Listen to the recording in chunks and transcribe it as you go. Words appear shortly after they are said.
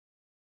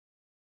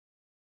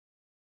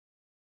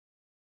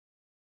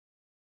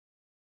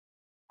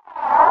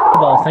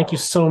of all, thank you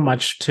so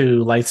much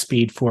to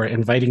Lightspeed for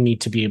inviting me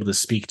to be able to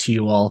speak to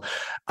you all.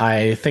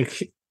 I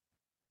think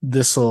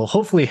this will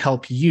hopefully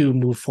help you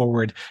move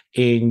forward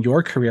in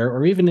your career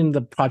or even in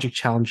the project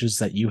challenges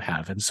that you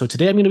have. And so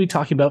today I'm going to be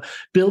talking about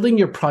building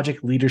your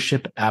project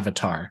leadership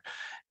avatar.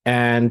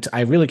 And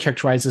I really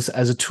characterize this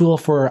as a tool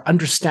for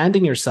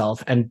understanding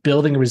yourself and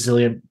building a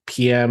resilient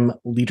PM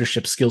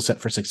leadership skill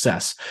set for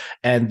success.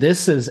 And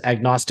this is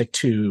agnostic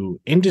to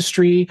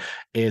industry.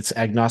 It's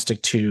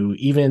agnostic to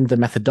even the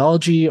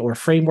methodology or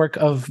framework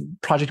of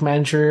project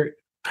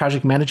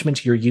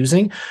management you're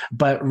using,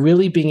 but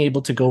really being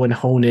able to go and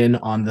hone in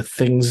on the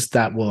things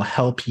that will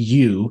help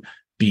you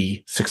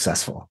be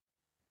successful.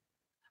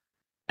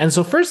 And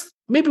so first,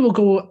 maybe we'll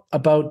go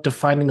about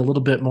defining a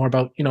little bit more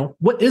about,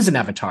 what is an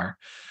avatar?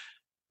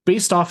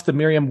 Based off the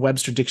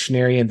Merriam-Webster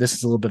dictionary, and this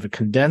is a little bit of a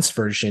condensed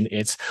version,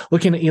 it's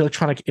looking at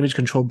electronic image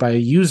controlled by a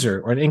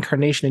user or an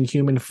incarnation in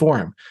human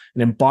form,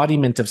 an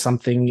embodiment of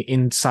something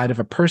inside of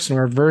a person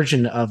or a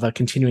version of a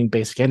continuing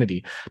basic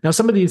entity. Now,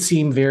 some of these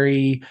seem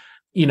very,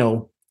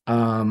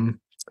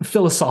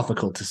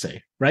 philosophical to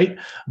say, right?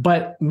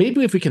 But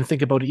maybe if we can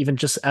think about it even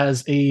just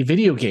as a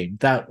video game,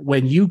 that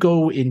when you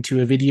go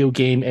into a video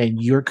game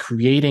and you're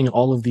creating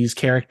all of these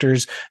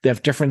characters, they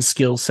have different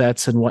skill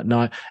sets and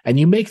whatnot, and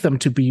you make them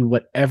to be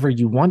whatever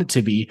you want it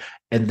to be,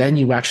 and then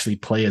you actually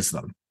play as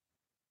them.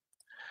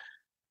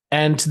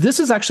 And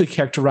this is actually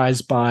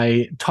characterized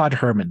by Todd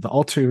Herman, the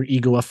alter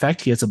ego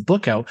effect. He has a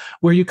book out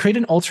where you create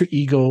an alter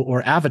ego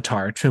or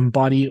avatar to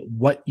embody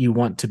what you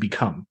want to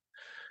become.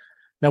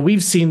 Now,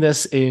 we've seen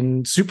this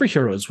in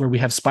superheroes where we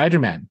have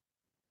Spider-Man.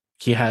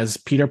 He has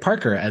Peter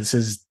Parker as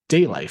his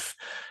day life.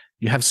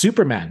 You have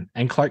Superman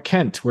and Clark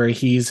Kent, where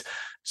he's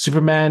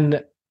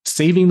Superman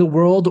saving the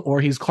world,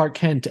 or he's Clark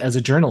Kent as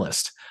a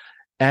journalist.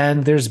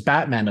 And there's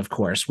Batman, of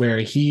course,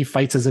 where he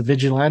fights as a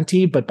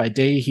vigilante, but by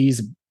day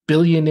he's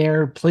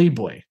billionaire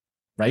playboy,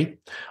 right?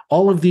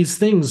 All of these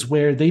things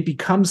where they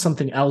become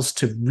something else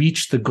to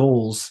reach the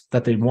goals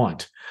that they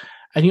want.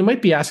 And you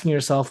might be asking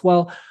yourself,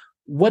 well,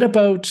 what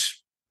about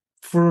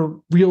for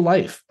real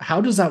life?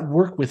 How does that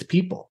work with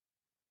people?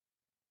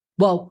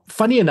 Well,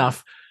 funny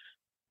enough,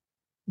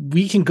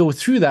 we can go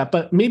through that,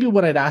 but maybe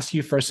what I'd ask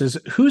you first is,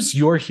 who's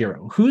your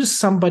hero? Who's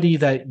somebody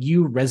that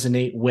you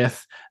resonate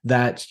with,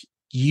 that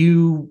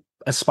you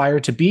aspire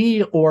to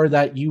be, or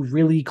that you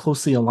really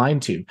closely align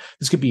to?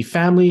 This could be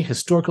family,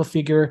 historical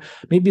figure,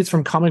 maybe it's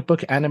from comic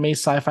book, anime,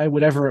 sci-fi,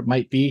 whatever it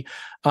might be.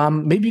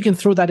 Maybe you can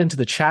throw that into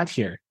the chat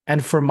here.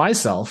 And for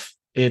myself,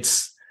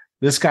 it's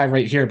this guy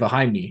right here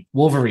behind me,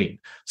 Wolverine.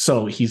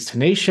 So he's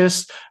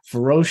tenacious,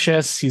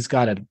 ferocious. He's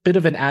got a bit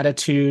of an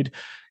attitude.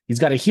 He's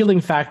got a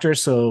healing factor.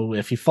 So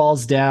if he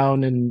falls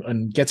down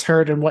and gets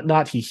hurt and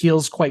whatnot, he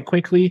heals quite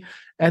quickly.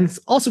 And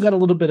also got a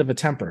little bit of a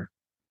temper.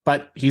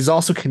 But he's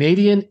also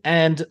Canadian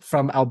and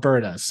from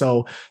Alberta.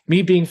 So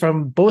me being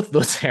from both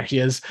those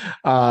areas,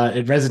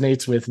 it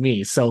resonates with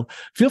me. So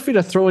feel free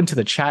to throw into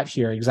the chat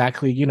here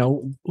exactly,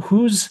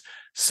 who's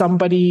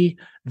somebody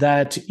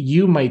that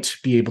you might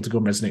be able to go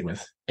resonate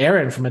with.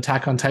 Aaron from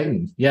Attack on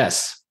Titan.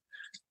 Yes.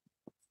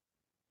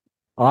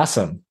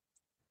 Awesome.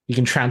 He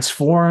can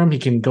transform. He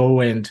can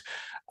go and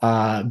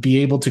be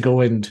able to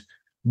go and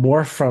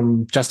morph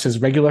from just his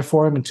regular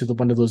form into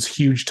one of those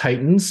huge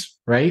titans,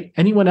 right?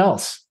 Anyone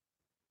else?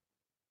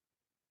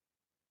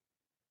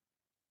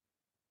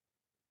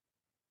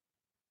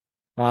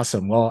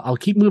 Awesome. Well, I'll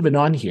keep moving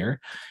on here.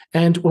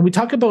 And when we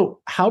talk about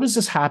how does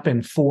this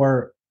happen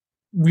for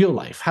real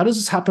life, how does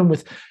this happen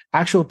with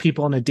actual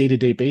people on a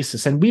day-to-day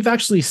basis? And we've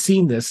actually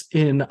seen this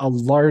in a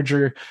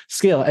larger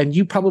scale, and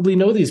you probably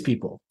know these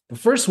people. The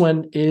first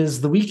one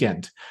is The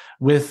Weeknd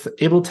with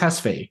Abel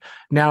Tesfaye.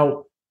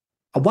 Now,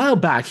 a while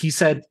back, he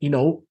said,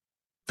 The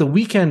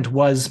Weeknd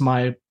was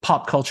my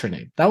pop culture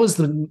name. That was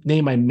the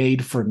name I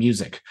made for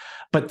music.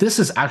 But this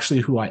is actually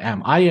who I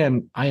am. I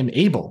am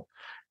Abel.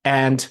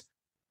 And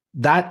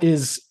that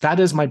is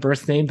my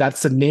birth name.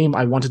 That's the name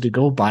I wanted to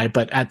go by.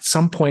 But at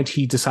some point,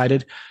 he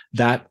decided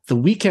that The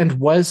Weeknd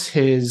was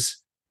his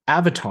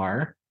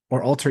avatar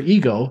or alter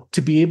ego to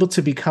be able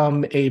to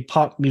become a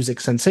pop music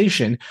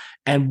sensation.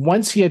 And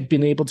once he had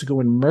been able to go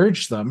and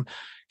merge them,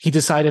 he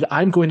decided,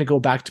 I'm going to go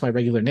back to my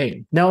regular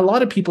name. Now, a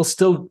lot of people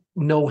still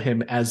know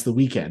him as The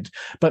Weeknd,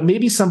 but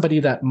maybe somebody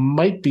that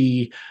might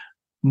be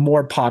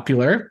more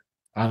popular,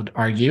 I would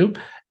argue,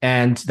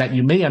 and that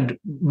you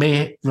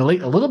may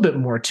relate a little bit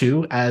more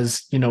to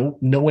as,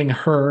 knowing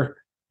her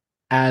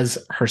as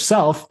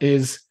herself,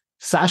 is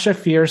Sasha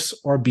Fierce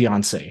or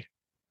Beyonce.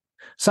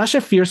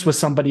 Sasha Fierce was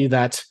somebody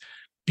that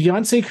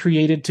Beyonce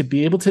created to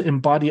be able to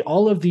embody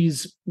all of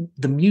these,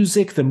 the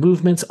music, the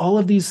movements, all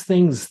of these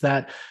things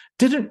that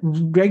didn't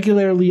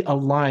regularly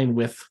align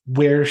with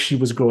where she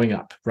was growing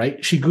up,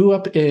 right? She grew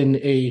up in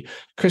a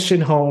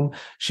Christian home.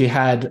 She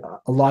had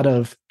a lot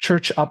of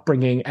church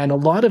upbringing, and a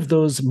lot of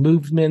those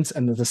movements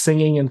and the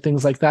singing and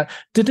things like that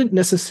didn't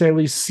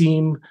necessarily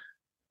seem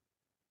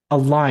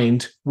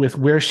aligned with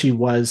where she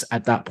was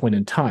at that point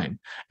in time.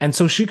 And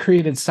so she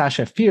created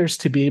Sasha Fierce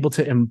to be able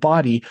to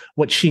embody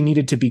what she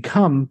needed to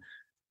become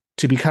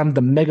to become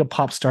the mega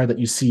pop star that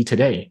you see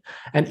today.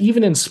 And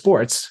even in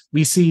sports,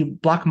 we see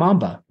Black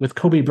Mamba with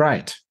Kobe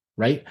Bryant,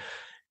 right?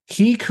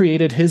 He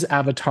created his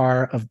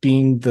avatar of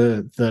being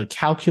the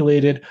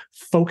calculated,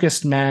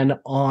 focused man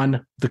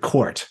on the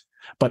court.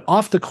 But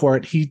off the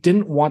court, he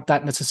didn't want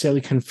that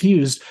necessarily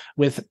confused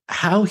with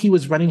how he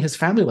was running his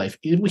family life.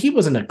 He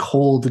wasn't a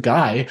cold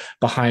guy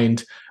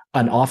behind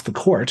and off the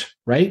court,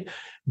 right?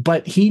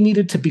 But he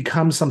needed to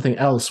become something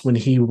else when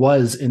he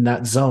was in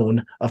that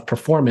zone of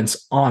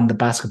performance on the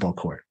basketball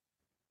court.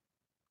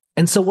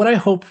 And so what I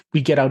hope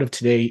we get out of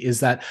today is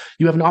that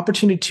you have an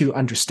opportunity to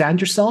understand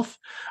yourself,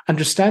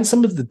 understand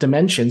some of the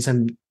dimensions.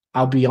 And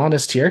I'll be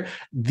honest here,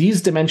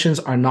 these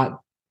dimensions are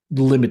not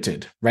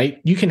limited,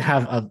 right? You can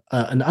have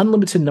an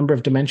unlimited number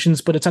of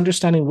dimensions, but it's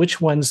understanding which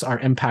ones are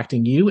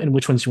impacting you and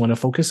which ones you want to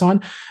focus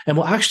on. And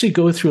we'll actually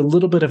go through a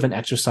little bit of an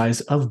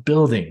exercise of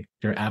building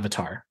your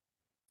avatar.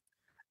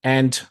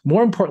 And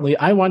more importantly,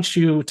 I want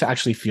you to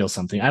actually feel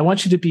something. I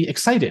want you to be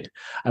excited.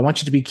 I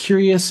want you to be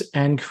curious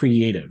and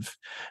creative,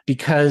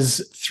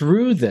 because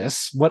through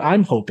this, what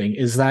I'm hoping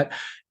is that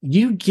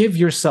you give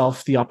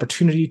yourself the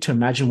opportunity to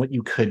imagine what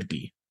you could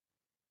be.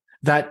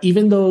 That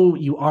even though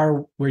you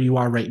are where you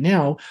are right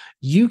now,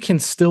 you can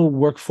still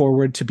work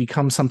forward to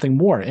become something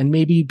more and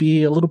maybe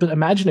be a little bit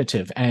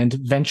imaginative and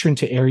venture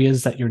into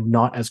areas that you're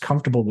not as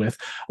comfortable with,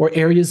 or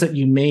areas that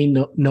you may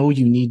know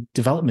you need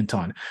development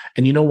on.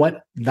 And you know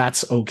what?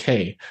 That's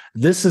okay.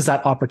 This is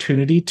that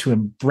opportunity to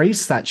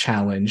embrace that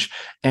challenge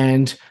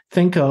and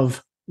think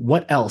of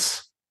what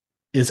else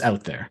is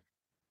out there.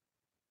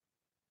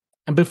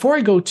 And before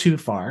I go too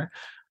far,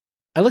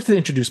 I'd like to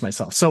introduce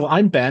myself. So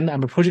I'm Ben.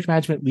 I'm a project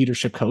management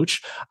leadership coach.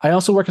 I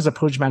also work as a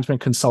project management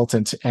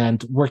consultant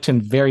and worked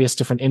in various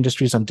different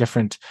industries on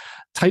different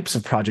types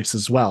of projects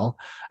as well.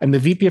 I'm the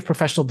VP of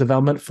Professional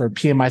Development for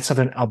PMI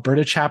Southern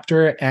Alberta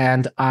chapter,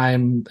 and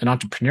I'm an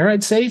entrepreneur,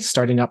 I'd say,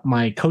 starting up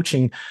my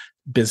coaching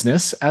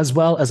business as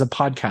well as a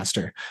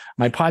podcaster.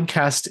 My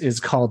podcast is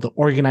called the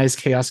Organized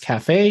Chaos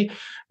Cafe.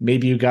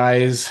 Maybe you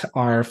guys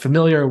are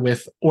familiar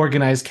with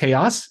organized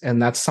chaos,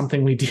 and that's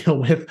something we deal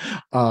with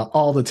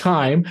all the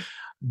time.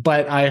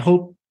 But I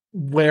hope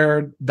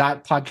where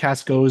that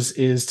podcast goes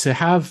is to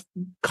have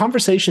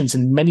conversations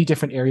in many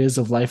different areas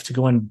of life to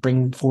go and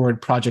bring forward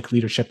project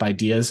leadership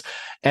ideas.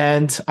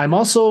 And I'm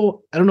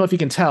also, I don't know if you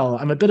can tell,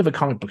 I'm a bit of a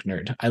comic book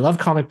nerd. I love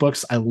comic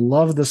books. I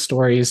love the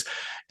stories.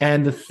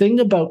 And the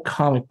thing about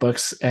comic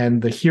books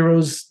and the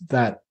heroes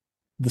that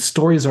the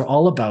stories are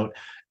all about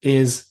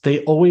is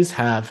they always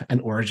have an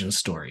origin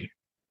story,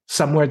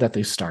 somewhere that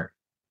they start.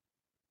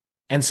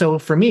 And so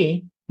for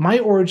me, my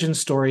origin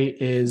story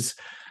is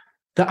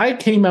that I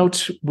came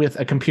out with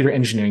a computer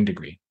engineering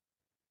degree.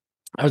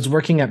 I was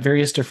working at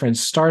various different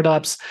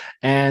startups,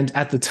 and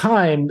at the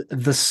time,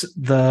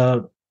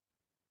 the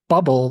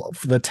bubble,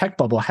 the tech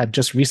bubble, had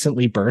just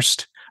recently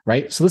burst,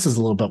 right? So this is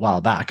a little bit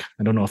while back.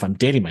 I don't know if I'm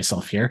dating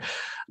myself here,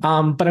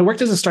 but I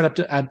worked as a startup,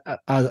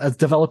 a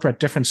developer at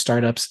different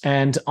startups,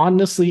 and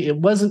honestly, it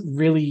wasn't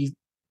really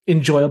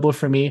enjoyable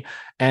for me.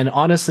 And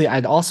honestly,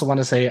 I'd also want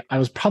to say I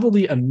was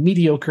probably a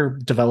mediocre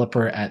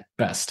developer at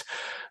best.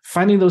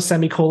 Finding those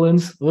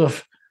semicolons,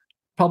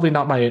 probably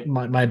not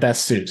my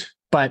best suit.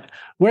 But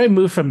where I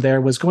moved from there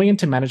was going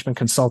into management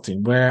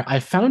consulting, where I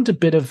found a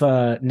bit of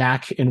a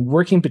knack in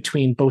working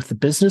between both the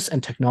business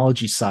and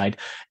technology side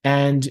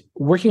and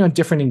working on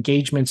different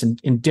engagements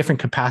in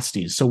different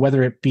capacities. So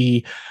whether it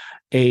be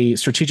a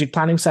strategic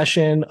planning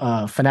session,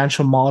 a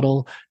financial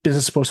model,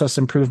 business process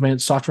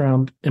improvement,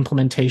 software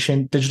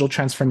implementation, digital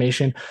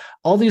transformation,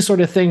 all these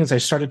sort of things I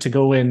started to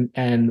go in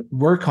and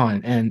work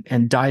on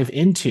and dive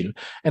into.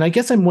 And I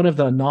guess I'm one of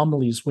the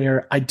anomalies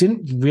where I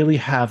didn't really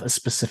have a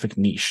specific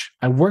niche.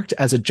 I worked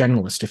as a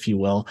generalist, if you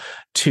will,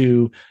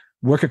 to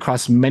work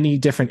across many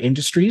different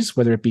industries,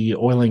 whether it be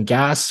oil and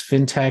gas,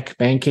 fintech,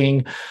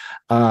 banking,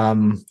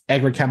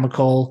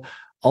 agrochemical,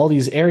 all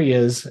these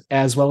areas,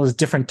 as well as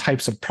different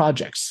types of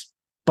projects.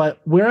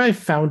 But where I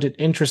found it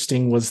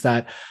interesting was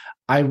that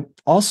I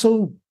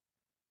also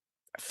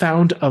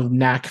found a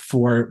knack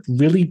for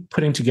really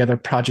putting together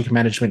project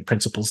management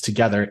principles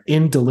together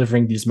in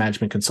delivering these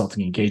management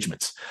consulting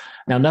engagements.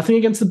 Now, nothing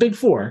against the big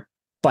four,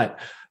 but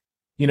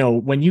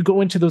when you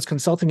go into those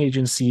consulting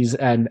agencies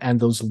and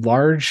those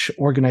large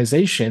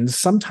organizations,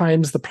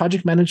 sometimes the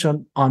project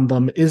management on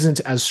them isn't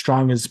as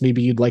strong as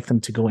maybe you'd like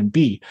them to go and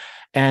be.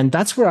 And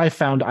that's where I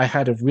found I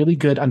had a really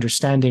good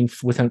understanding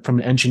from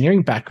an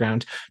engineering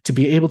background to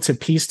be able to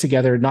piece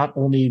together not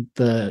only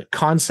the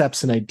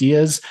concepts and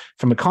ideas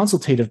from a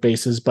consultative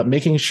basis, but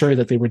making sure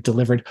that they were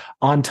delivered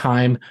on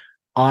time,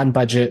 on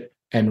budget,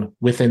 and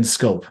within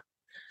scope.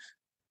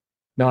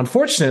 Now,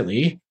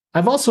 unfortunately,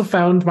 I've also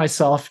found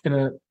myself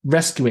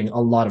rescuing a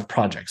lot of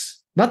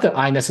projects. Not that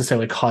I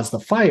necessarily caused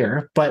the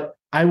fire, but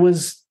I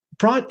was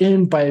brought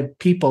in by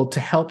people to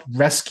help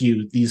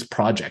rescue these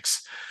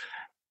projects.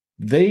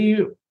 They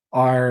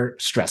are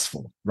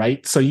stressful,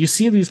 right? So you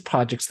see these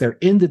projects, they're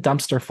in the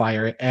dumpster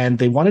fire, and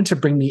they wanted to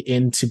bring me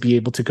in to be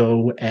able to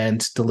go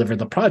and deliver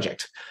the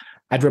project.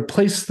 I'd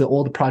replace the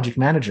old project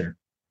manager.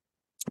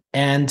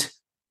 And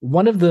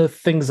one of the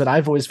things that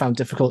I've always found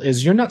difficult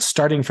is you're not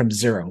starting from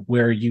zero,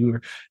 where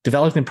you're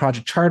developing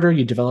project charter,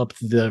 you develop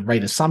the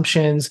right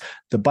assumptions,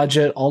 the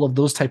budget, all of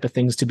those type of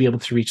things to be able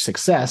to reach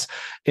success.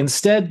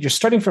 Instead, you're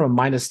starting from a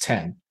minus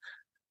 10.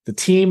 The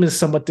team is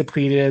somewhat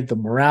depleted, the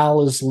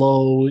morale is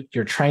low,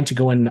 you're trying to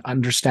go and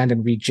understand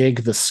and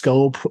rejig the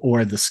scope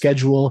or the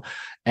schedule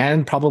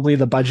and probably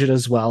the budget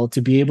as well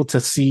to be able to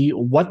see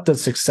what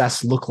does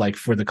success look like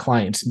for the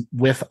client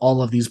with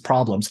all of these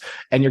problems.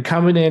 And you're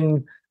coming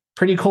in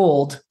pretty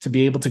cold to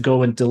be able to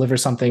go and deliver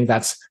something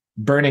that's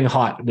burning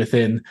hot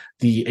within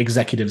the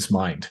executive's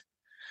mind.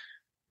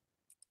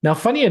 Now,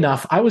 funny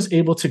enough, I was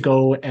able to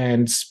go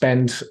and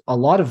spend a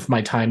lot of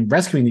my time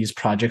rescuing these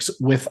projects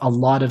with a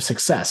lot of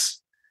success.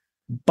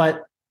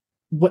 But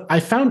what I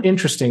found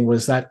interesting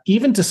was that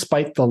even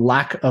despite the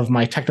lack of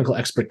my technical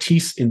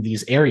expertise in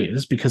these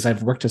areas, because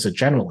I've worked as a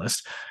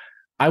generalist,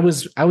 I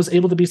was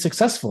able to be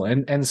successful.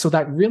 And so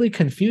that really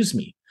confused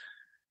me.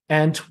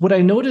 And what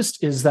I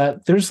noticed is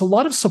that there's a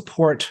lot of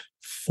support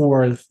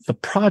for the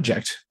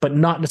project, but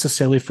not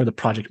necessarily for the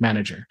project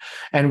manager.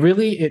 And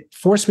really, it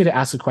forced me to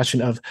ask the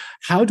question of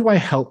how do I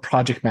help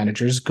project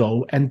managers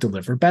go and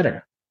deliver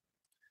better?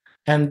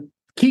 And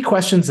key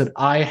questions that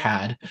I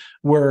had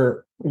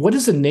were, what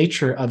is the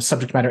nature of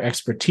subject matter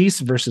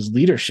expertise versus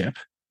leadership,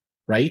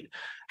 right?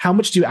 How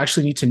much do you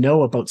actually need to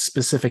know about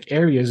specific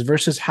areas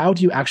versus how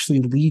do you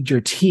actually lead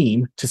your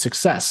team to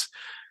success?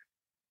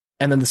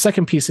 And then the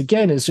second piece,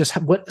 again, is just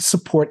what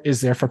support is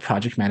there for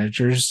project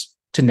managers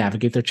to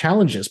navigate their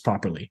challenges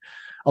properly?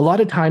 A lot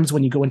of times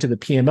when you go into the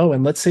PMO,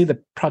 and let's say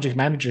the project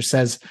manager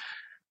says,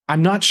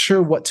 I'm not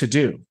sure what to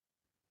do,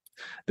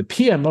 the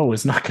PMO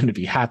is not going to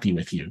be happy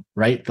with you,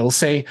 right? They'll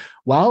say,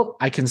 well,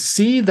 I can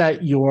see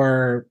that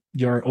you're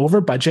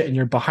over budget and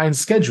you're behind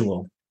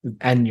schedule.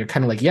 And you're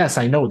kind of like, yes,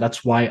 I know,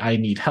 that's why I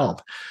need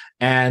help.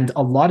 And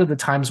a lot of the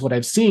times what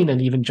I've seen,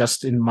 and even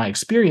just in my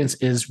experience,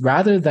 is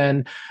rather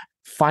than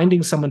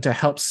finding someone to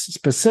help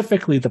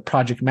specifically the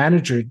project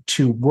manager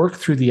to work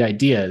through the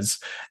ideas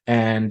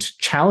and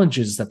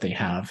challenges that they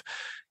have,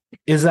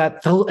 is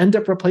that they'll end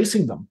up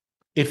replacing them.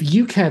 If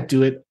you can't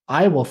do it,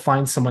 I will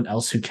find someone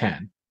else who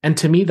can. And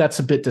to me, that's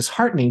a bit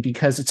disheartening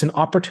because it's an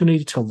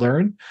opportunity to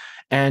learn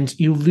and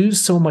you lose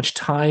so much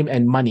time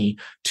and money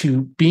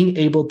to being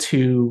able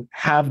to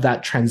have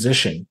that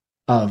transition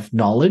of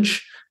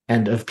knowledge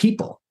and of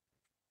people.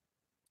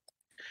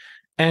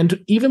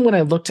 And even when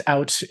I looked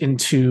out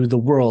into the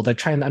world, I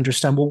try and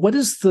understand, well, what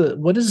is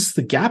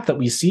the gap that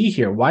we see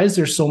here? Why is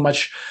there so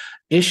much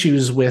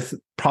issues with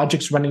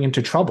projects running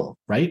into trouble,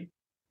 right?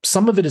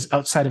 Some of it is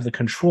outside of the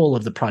control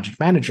of the project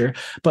manager,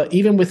 but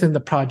even within the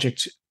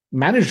project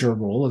manager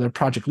role or the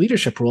project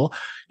leadership role,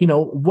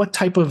 what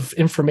type of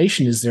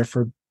information is there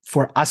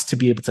for us to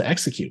be able to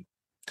execute?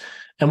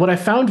 And what I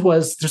found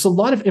was there's a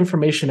lot of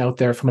information out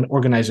there from an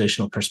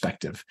organizational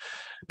perspective.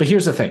 But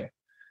here's the thing.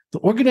 The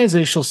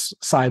organizational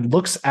side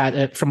looks at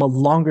it from a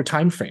longer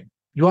time frame.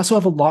 You also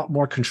have a lot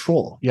more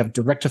control. You have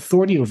direct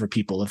authority over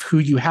people of who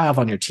you have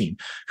on your team,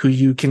 who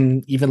you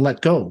can even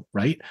let go,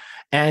 right?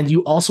 And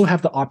you also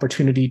have the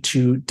opportunity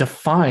to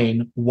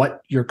define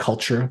what your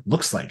culture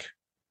looks like.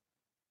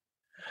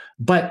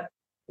 But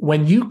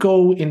when you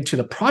go into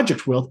the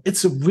project world,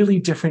 it's a really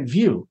different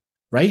view,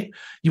 right?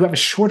 You have a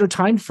shorter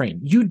time frame.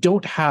 You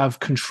don't have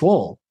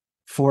control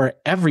for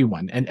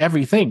everyone and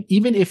everything.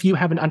 Even if you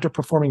have an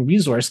underperforming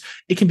resource,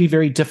 it can be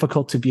very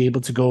difficult to be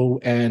able to go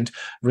and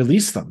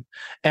release them.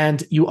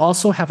 And you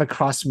also have a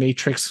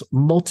cross-matrix,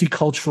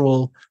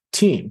 multicultural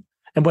team.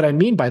 And what I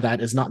mean by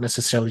that is not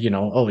necessarily,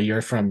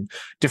 you're from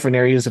different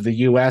areas of the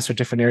US or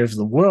different areas of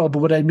the world.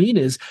 But what I mean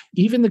is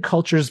even the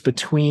cultures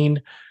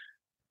between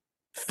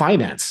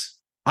finance,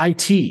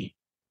 IT,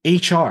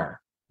 HR,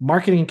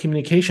 marketing and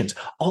communications,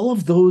 all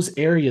of those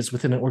areas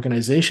within an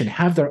organization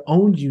have their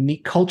own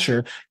unique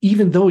culture,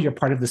 even though you're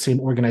part of the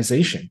same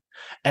organization.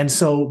 And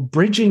so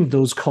bridging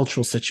those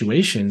cultural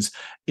situations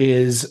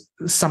is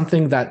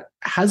something that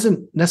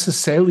hasn't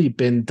necessarily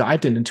been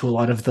dived into a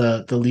lot of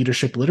the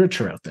leadership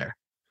literature out there.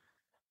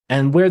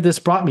 And where this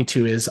brought me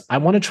to is I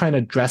want to try and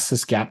address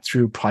this gap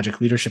through project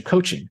leadership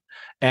coaching.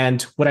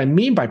 And what I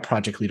mean by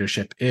project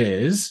leadership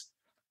is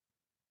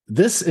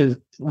this is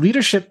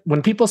leadership.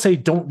 When people say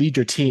don't lead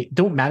your team,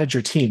 don't manage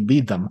your team,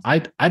 lead them.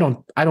 I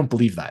don't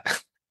believe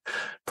that.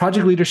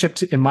 Project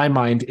leadership, in my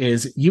mind,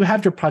 is you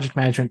have your project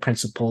management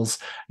principles,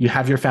 you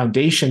have your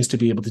foundations to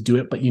be able to do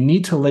it, but you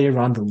need to layer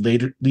on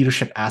the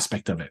leadership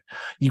aspect of it.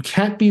 You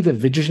can't be the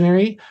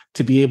visionary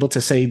to be able to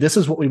say, this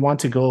is what we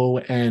want to go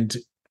and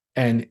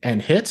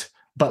hit,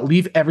 but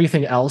leave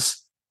everything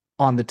else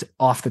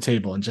off the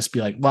table and just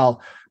be like,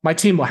 well, my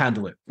team will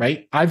handle it,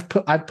 right? I've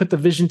put the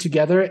vision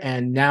together,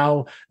 and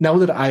now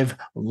that I've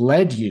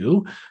led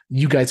you,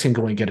 you guys can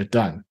go and get it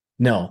done.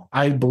 No,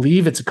 I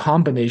believe it's a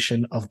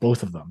combination of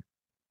both of them.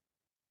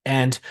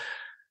 And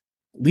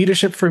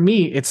leadership for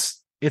me,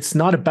 it's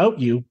not about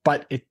you,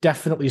 but it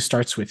definitely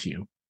starts with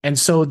you. And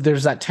so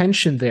there's that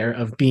tension there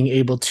of being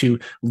able to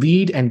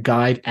lead and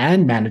guide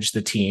and manage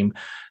the team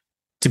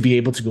to be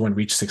able to go and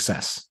reach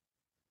success.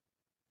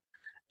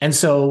 And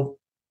so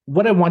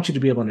what I want you to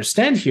be able to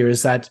understand here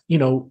is that,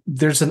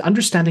 there's an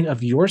understanding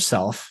of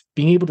yourself,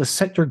 being able to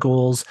set your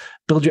goals,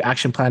 build your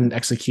action plan and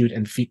execute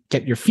and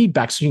get your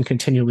feedback so you can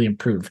continually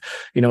improve.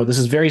 This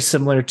is very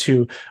similar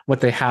to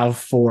what they have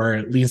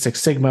for Lean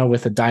Six Sigma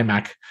with the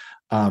DIMAC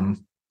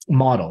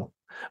model.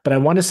 But I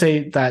want to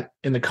say that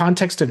in the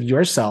context of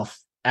yourself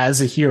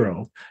as a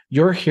hero,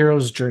 your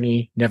hero's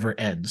journey never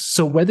ends.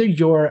 So whether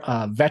you're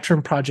a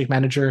veteran project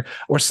manager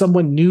or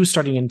someone new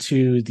starting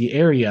into the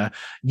area,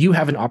 you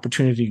have an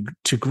opportunity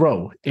to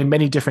grow in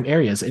many different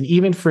areas. And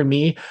even for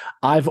me,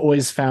 I've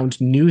always found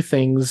new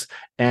things.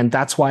 And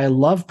that's why I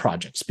love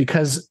projects,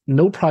 because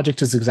no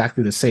project is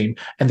exactly the same.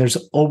 And there's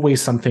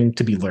always something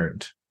to be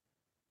learned.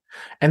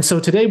 And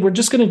so today we're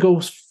just going to go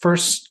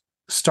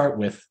start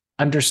with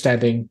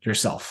understanding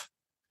yourself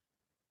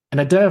and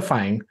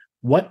identifying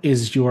what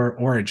is your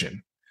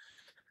origin.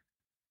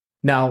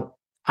 Now,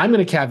 I'm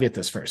going to caveat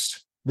this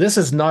first. This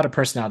is not a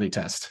personality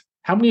test.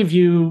 How many of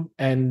you,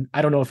 and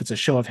I don't know if it's a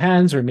show of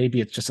hands or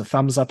maybe it's just a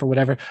thumbs up or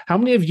whatever, how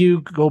many of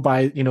you go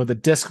by, the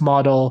DISC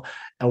model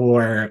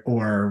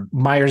or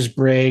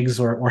Myers-Briggs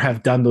or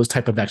have done those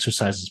type of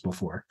exercises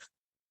before?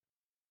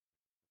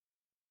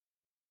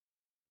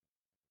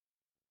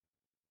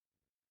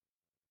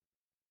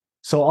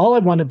 So all I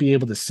want to be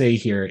able to say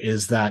here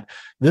is that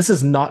this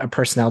is not a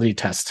personality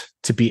test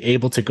to be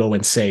able to go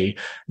and say,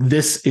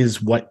 this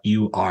is what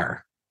you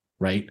are,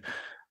 right?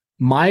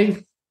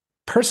 My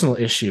personal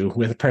issue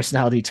with a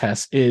personality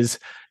test is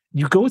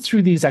you go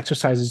through these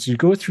exercises, you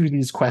go through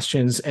these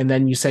questions, and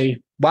then you say,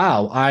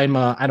 wow, I'm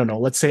I don't know,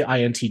 let's say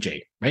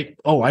INTJ, right?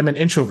 Oh, I'm an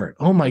introvert.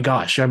 Oh my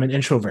gosh, I'm an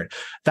introvert.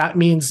 That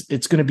means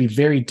it's going to be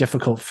very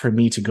difficult for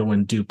me to go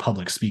and do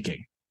public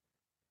speaking.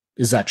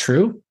 Is that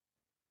true?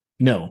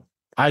 No.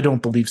 I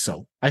don't believe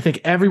so. I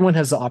think everyone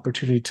has the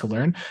opportunity to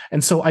learn.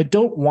 And so I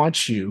don't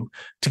want you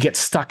to get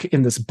stuck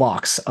in this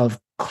box of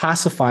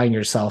classifying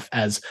yourself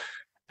as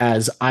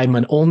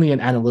I'm only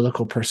an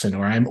analytical person,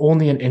 or I'm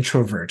only an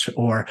introvert,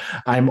 or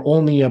I'm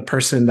only a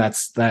person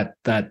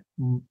that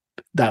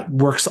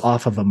works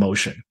off of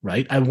emotion,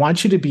 right? I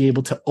want you to be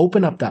able to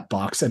open up that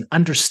box and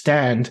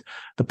understand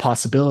the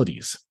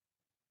possibilities.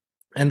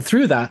 And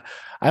through that,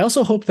 I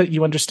also hope that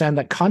you understand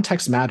that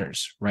context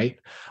matters, right?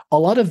 A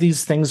lot of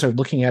these things are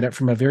looking at it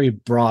from a very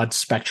broad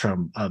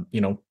spectrum of,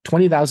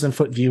 20,000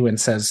 foot view and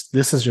says,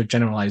 this is your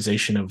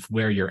generalization of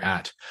where you're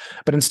at.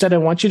 But instead, I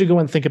want you to go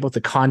and think about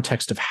the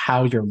context of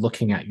how you're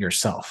looking at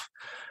yourself.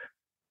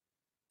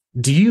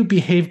 Do you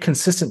behave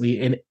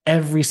consistently in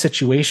every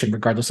situation,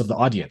 regardless of the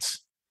audience?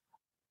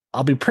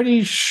 I'll be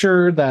pretty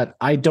sure that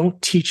I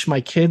don't teach my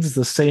kids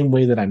the same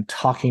way that I'm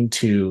talking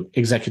to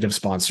executive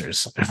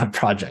sponsors of a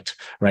project,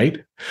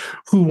 right?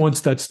 Who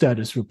wants that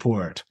status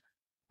report?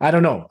 I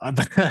don't know.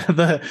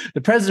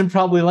 The president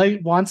probably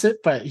wants it,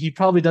 but he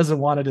probably doesn't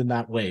want it in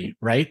that way,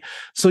 right?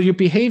 So your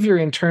behavior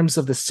in terms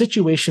of the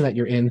situation that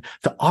you're in,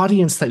 the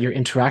audience that you're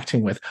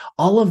interacting with,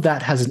 all of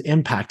that has an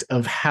impact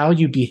of how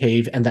you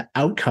behave and the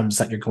outcomes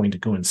that you're going to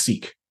go and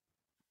seek.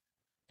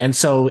 And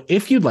so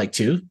if you'd like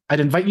to, I'd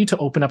invite you to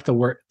open up a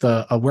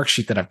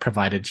worksheet that I've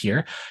provided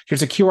here.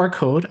 Here's a QR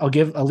code.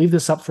 I'll leave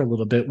this up for a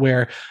little bit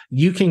where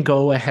you can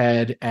go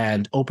ahead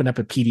and open up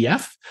a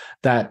PDF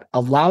that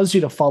allows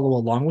you to follow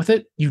along with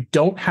it. You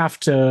don't have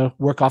to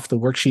work off the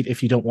worksheet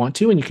if you don't want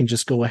to, and you can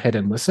just go ahead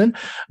and listen.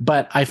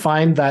 But I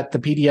find that the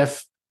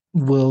PDF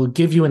will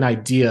give you an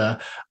idea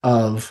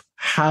of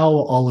how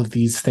all of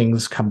these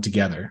things come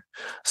together.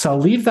 So I'll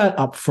leave that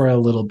up for a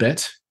little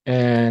bit.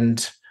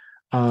 And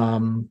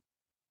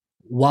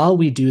while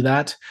we do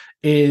that,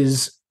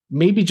 is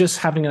maybe just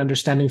having an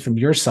understanding from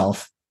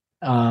yourself.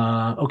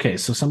 Okay,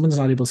 so someone's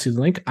not able to see the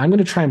link. I'm going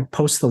to try and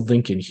post the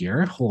link in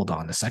here. Hold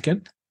on a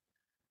second.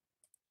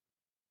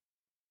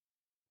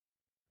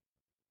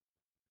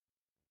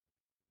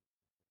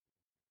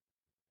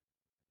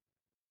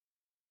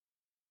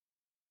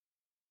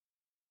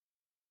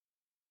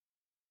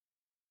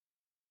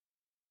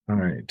 All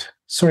right.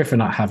 Sorry for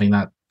not having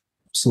that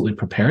absolutely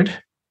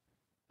prepared.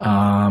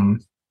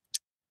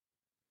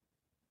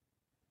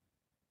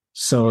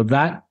 So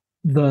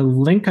the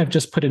link I've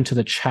just put into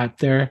the chat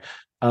there,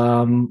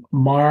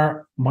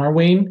 Marwayne,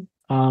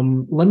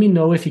 let me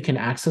know if you can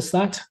access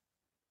that.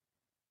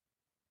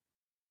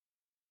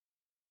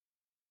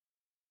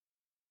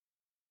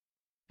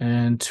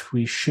 And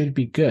we should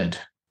be good.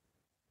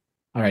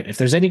 All right. If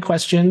there's any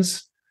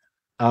questions,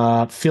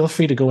 feel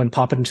free to go and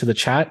pop it into the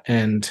chat,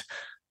 and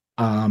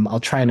I'll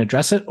try and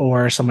address it,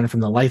 or someone from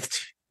the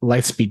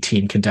Lightspeed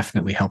team can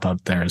definitely help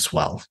out there as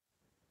well.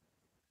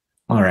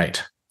 All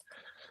right.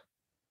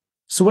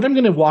 So what I'm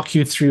going to walk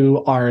you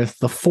through are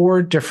the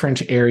 4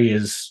 different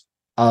areas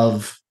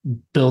of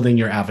building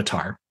your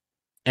avatar.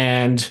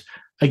 And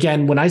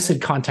again, when I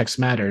said context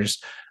matters,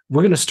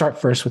 we're going to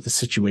start first with the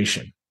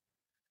situation.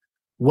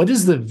 What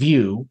is the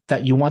view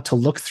that you want to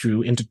look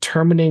through in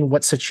determining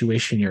what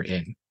situation you're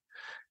in?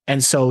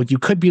 And so you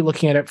could be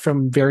looking at it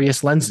from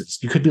various lenses.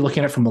 You could be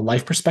looking at it from a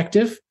life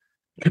perspective.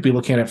 You could be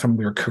looking at it from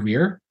your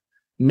career.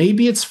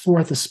 Maybe it's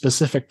for the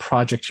specific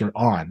project you're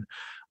on.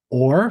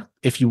 Or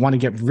if you want to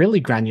get really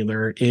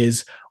granular,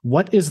 is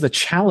what is the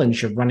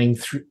challenge you're running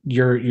through,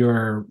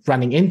 you're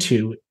running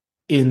into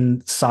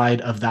inside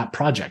of that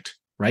project,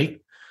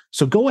 right?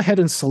 So go ahead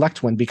and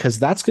select one, because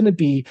that's going to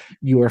be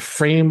your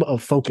frame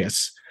of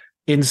focus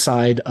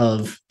inside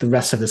of the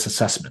rest of this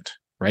assessment,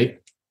 right?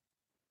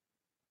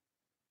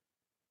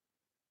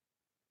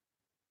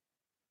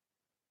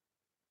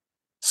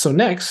 So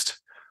next,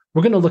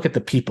 we're going to look at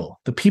the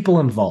people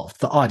involved,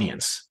 the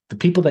audience, the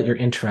people that you're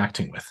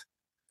interacting with.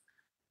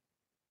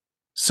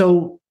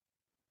 So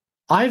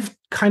I've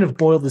kind of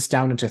boiled this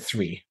down into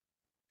 3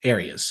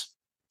 areas,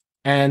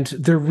 and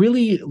they're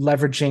really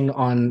leveraging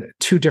on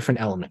 2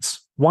 different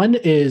elements. One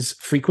is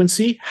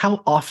frequency.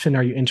 How often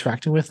are you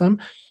interacting with them?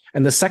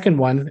 And the second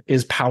one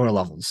is power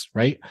levels,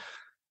 right?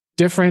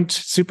 Different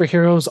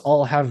superheroes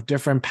all have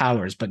different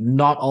powers, but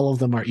not all of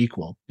them are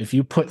equal. If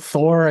you put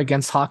Thor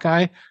against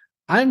Hawkeye,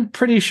 I'm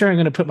pretty sure I'm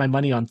going to put my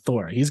money on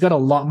Thor. He's got a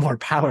lot more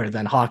power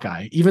than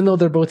Hawkeye, even though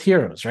they're both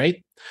heroes,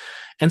 right?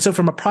 And so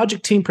from a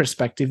project team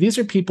perspective, these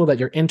are people that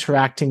you're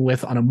interacting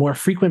with on a more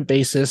frequent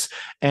basis,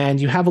 and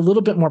you have a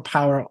little bit more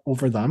power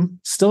over them,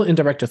 still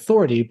indirect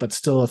authority, but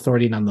still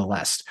authority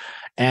nonetheless.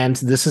 And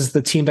this is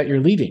the team that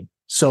you're leading.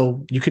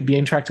 So you could be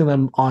interacting with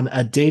them on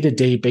a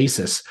day-to-day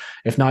basis,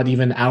 if not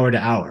even hour to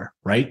hour,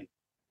 right?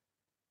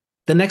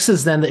 The next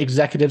is then the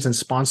executives and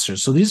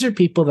sponsors. So these are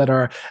people that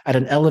are at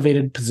an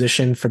elevated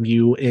position from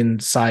you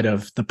inside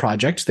of the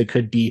project. They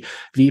could be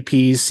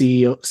VPs,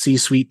 CEO,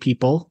 C-suite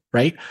people,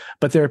 right?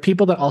 But there are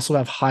people that also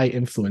have high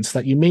influence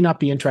that you may not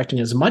be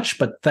interacting as much,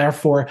 but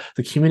therefore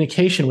the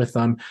communication with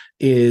them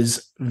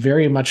is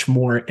very much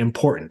more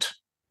important,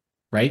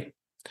 right?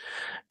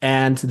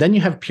 And then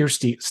you have peer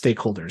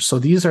stakeholders. So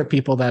these are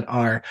people that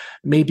are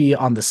maybe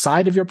on the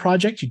side of your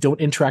project. You don't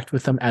interact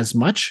with them as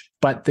much,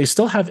 but they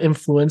still have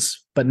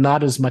influence, but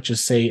not as much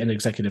as, say, an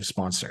executive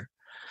sponsor.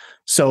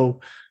 So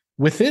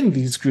within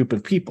these group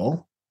of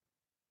people,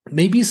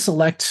 maybe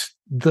select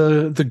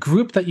the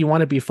group that you want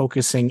to be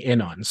focusing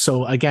in on.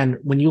 So again,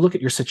 when you look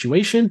at your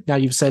situation, now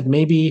you've said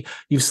maybe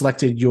you've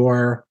selected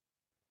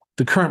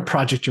the current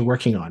project you're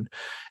working on,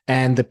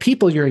 and the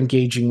people you're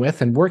engaging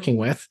with and working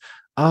with,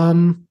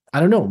 I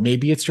don't know,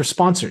 maybe it's your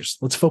sponsors.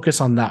 Let's focus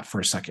on that for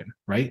a second,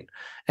 right?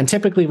 And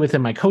typically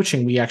within my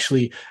coaching, we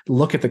actually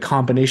look at the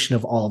combination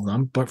of all of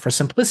them, but for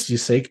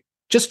simplicity's sake,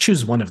 just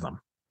choose one of them.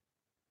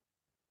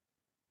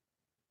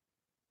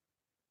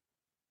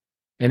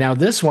 And now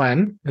this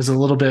one is a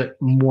little bit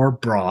more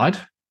broad,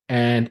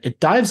 and it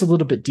dives a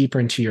little bit deeper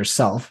into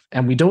yourself.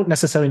 And we don't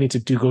necessarily need to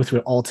go through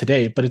it all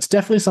today, but it's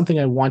definitely something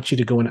I want you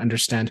to go and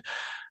understand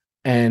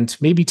and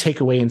maybe take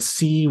away and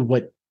see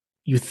what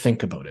you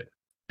think about it.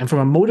 And from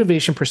a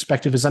motivation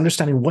perspective is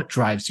understanding what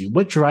drives you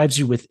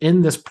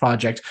within this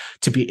project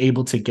to be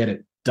able to get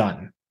it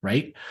done,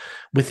 right?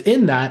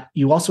 Within that,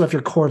 you also have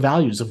your core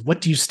values of what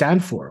do you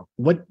stand for?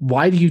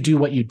 Why do you do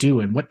what you do?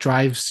 And what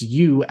drives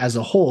you as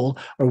a whole,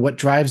 or what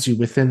drives you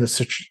within the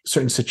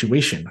certain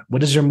situation?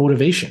 What is your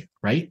motivation,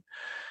 right?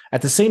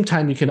 At the same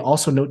time, you can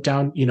also note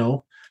down,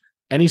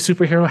 any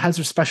superhero has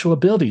their special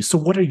abilities. So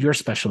what are your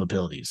special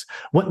abilities?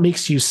 What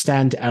makes you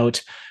stand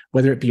out,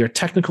 whether it be your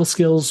technical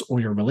skills or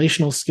your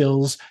relational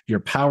skills, your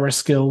power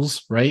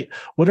skills, right?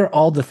 What are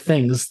all the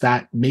things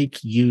that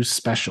make you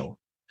special?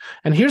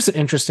 And here's the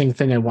interesting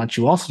thing I want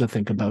you also to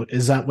think about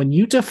is that when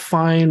you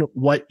define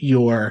what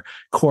your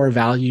core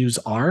values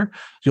are,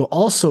 you'll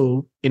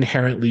also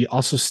inherently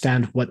also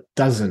stand what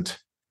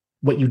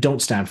you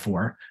don't stand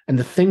for, and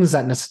the things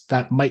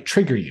that might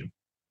trigger you.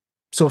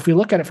 So if we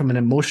look at it from an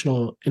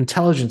emotional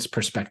intelligence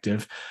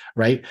perspective,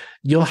 right,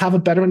 you'll have a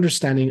better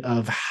understanding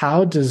of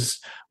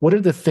what are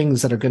the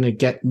things that are going to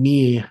get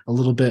me a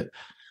little bit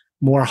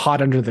more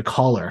hot under the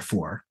collar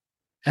for.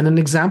 And an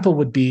example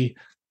would be,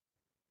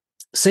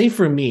 say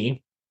for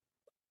me,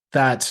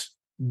 that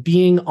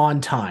being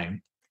on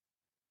time,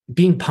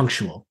 being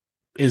punctual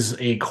is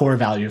a core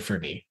value for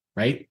me,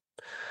 right?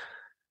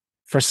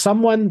 For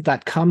someone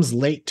that comes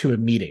late to a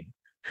meeting,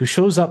 who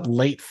shows up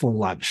late for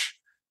lunch,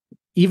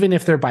 even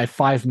if they're by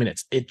 5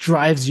 minutes, it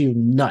drives you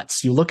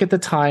nuts. You look at the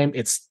time,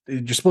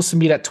 you're supposed to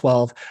meet at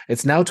 12.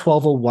 It's now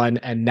 12:01,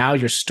 and now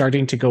you're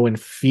starting to go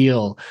and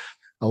feel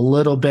a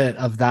little bit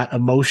of that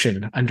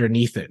emotion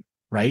underneath it,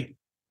 right?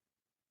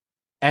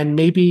 And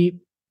maybe,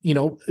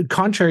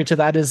 contrary to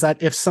that is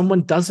that if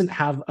someone doesn't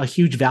have a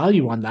huge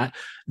value on that,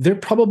 they're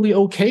probably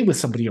okay with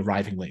somebody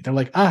arriving late. They're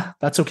like,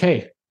 that's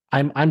okay.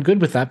 I'm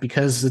good with that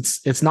because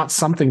it's not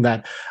something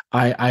that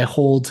I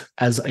hold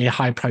as a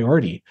high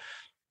priority.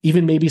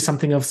 Even maybe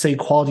something of, say,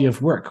 quality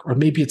of work, or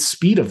maybe it's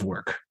speed of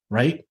work,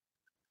 right?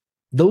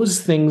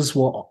 Those things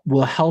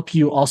will help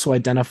you also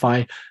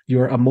identify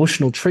your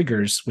emotional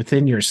triggers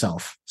within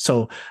yourself.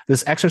 So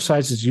this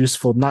exercise is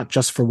useful not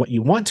just for what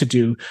you want to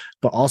do,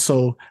 but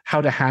also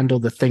how to handle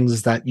the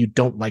things that you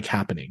don't like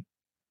happening.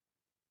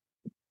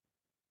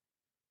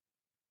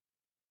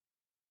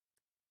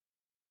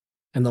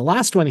 And the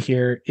last one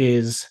here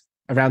is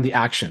around the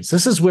actions.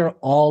 This is where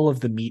all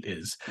of the meat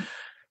is.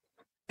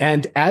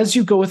 And as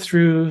you go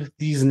through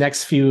these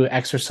next few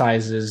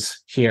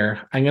exercises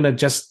here, I'm going to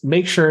just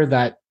make sure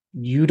that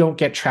you don't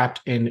get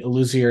trapped in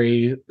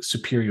illusory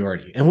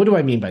superiority. And what do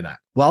I mean by that?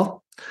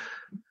 Well,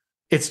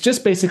 it's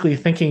just basically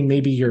thinking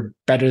maybe you're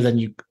better than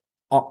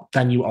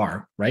you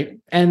are, right?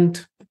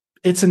 And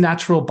it's a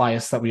natural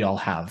bias that we all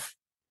have.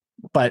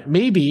 But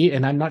maybe,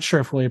 and I'm not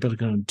sure if we're able to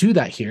go and do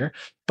that here,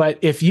 but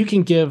if you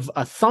can give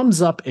a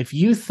thumbs up if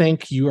you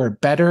think you are a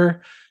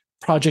better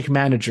project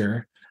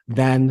manager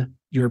than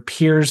your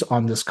peers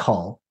on this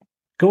call,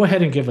 go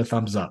ahead and give a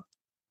thumbs up.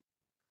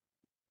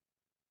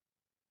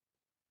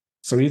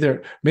 So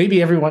either maybe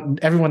everyone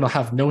will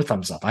have no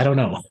thumbs up. I don't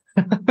know.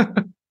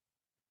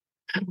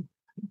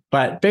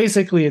 But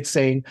basically it's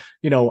saying,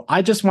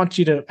 I just want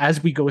you to,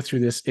 as we go through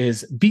this,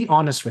 is be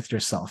honest with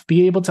yourself,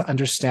 be able to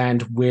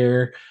understand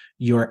where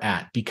you're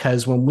at.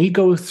 Because when we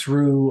go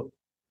through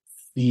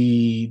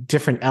the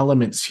different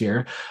elements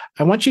here,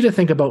 I want you to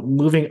think about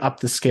moving up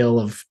the scale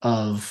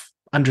of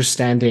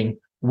understanding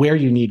where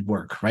you need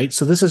work, right?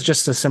 So this is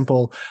just a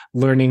simple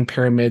learning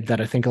pyramid that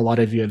I think a lot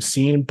of you have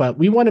seen, but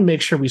we want to make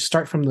sure we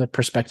start from the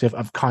perspective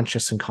of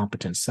conscious and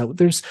competence. So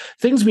there's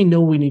things we know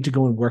we need to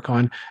go and work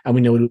on, and we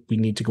know we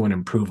need to go and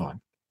improve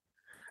on.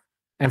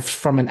 And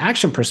from an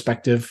action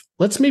perspective,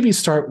 let's maybe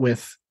start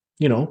with,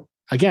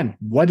 again,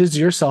 what is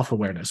your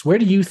self-awareness? Where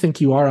do you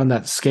think you are on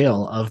that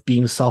scale of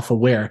being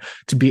self-aware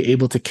to be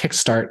able to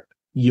kickstart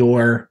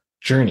your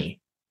journey,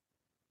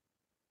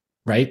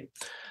 right?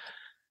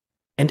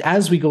 And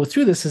as we go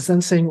through this is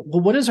then saying,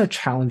 well, what is our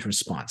challenge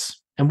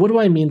response? And what do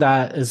I mean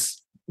that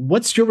is,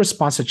 what's your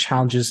response to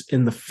challenges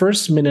in the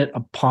first minute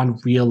upon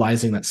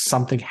realizing that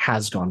something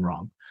has gone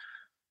wrong?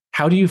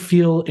 How do you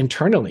feel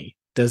internally?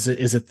 Is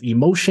it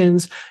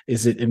emotions?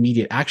 Is it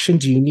immediate action?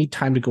 Do you need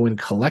time to go and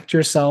collect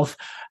yourself?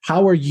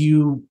 How are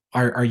you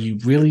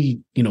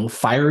really,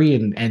 fiery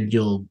and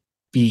you'll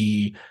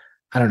be,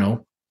 I don't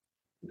know,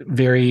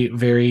 very,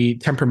 very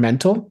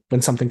temperamental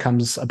when something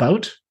comes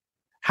about?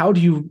 How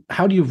do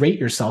you rate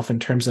yourself in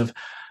terms of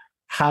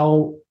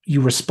how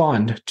you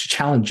respond to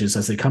challenges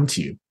as they come to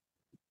you?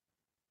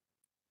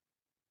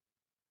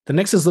 The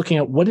next is looking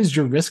at what is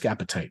your risk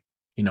appetite?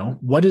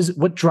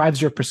 What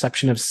drives your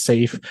perception of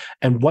safe,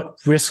 and what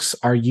risks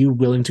are you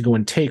willing to go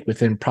and take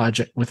within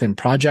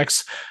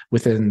projects,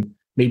 within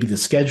maybe the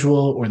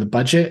schedule or the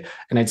budget?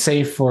 And I'd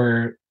say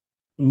for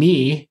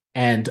me,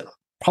 and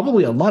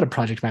probably a lot of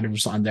project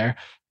managers on there,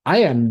 I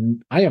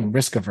am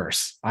risk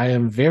averse. I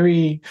am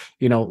very,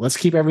 let's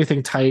keep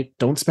everything tight.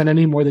 Don't spend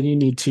any more than you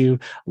need to.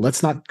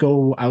 Let's not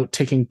go out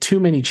taking too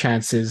many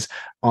chances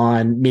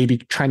on maybe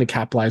trying to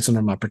capitalize on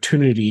an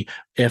opportunity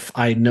if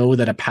I know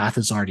that a path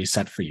is already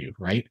set for you,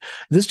 right?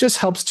 This just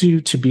helps to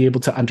be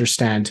able to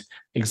understand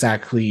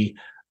exactly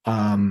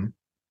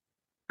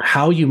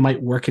how you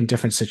might work in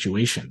different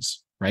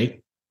situations,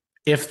 right?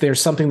 If there's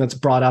something that's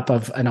brought up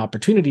of an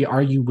opportunity,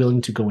 are you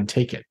willing to go and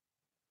take it?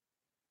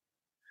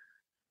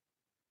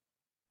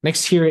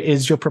 Next here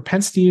is your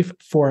propensity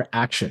for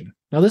action.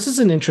 Now, this is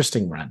an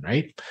interesting one,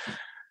 right?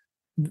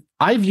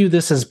 I view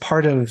this as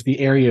part of the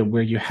area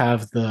where you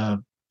have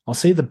the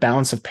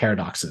balance of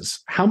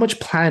paradoxes. How much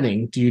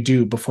planning do you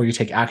do before you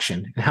take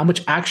action? And how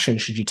much action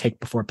should you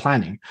take before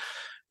planning?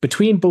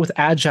 Between both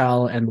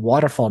Agile and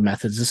waterfall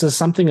methods, this is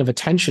something of a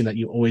tension that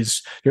you're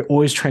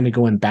always trying to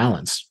go and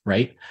balance,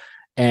 right?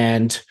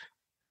 And,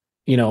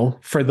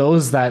 for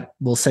those that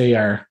will say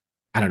are,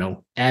 I don't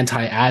know,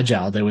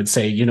 anti-Agile, they would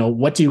say,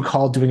 what do you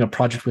call doing a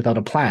project without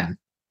a plan?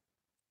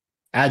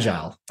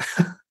 Agile,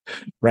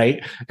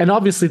 right? And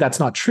obviously that's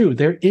not true.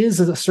 There is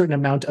a certain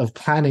amount of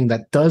planning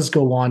that does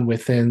go on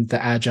within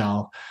the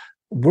Agile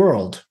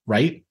world,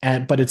 right?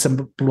 But it's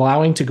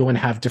allowing to go and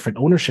have different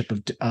ownership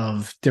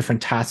of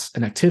different tasks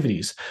and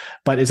activities.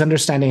 But it's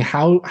understanding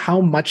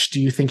how much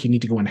do you think you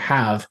need to go and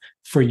have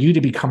for you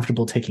to be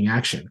comfortable taking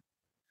action?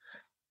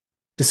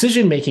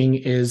 Decision making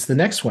is the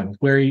next one,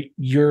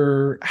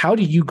 where how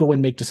do you go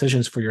and make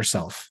decisions for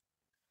yourself?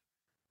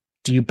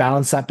 Do you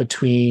balance that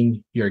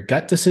between your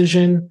gut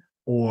decision,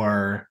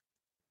 or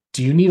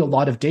do you need a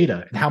lot of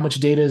data, and how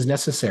much data is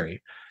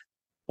necessary?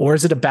 Or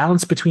is it a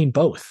balance between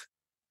both?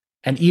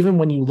 And even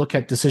when you look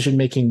at decision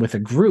making with a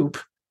group,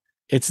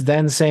 it's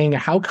then saying,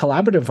 how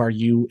collaborative are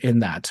you in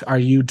that? Are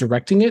you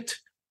directing it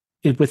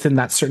within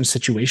that certain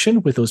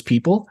situation with those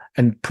people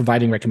and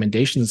providing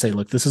recommendations and say,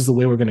 look, this is the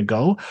way we're going to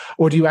go?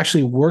 Or do you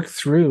actually work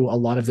through a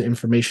lot of the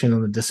information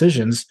and the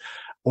decisions?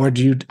 Or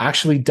do you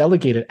actually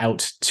delegate it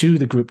out to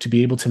the group to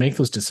be able to make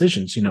those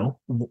decisions?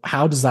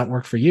 How does that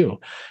work for you?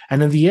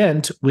 And in the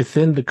end,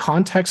 within the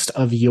context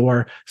of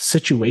your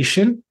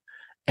situation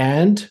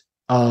and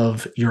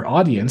of your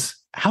audience,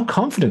 how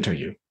confident are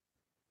you?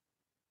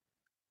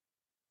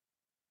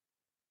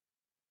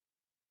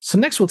 So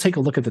next, we'll take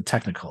a look at the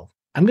technical.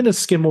 I'm going to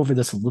skim over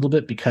this a little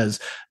bit because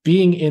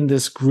being in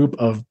this group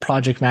of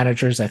project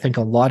managers, I think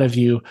a lot of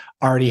you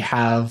already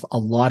have a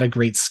lot of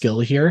great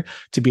skill here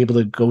to be able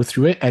to go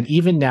through it. And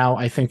even now,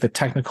 I think the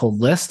technical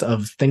list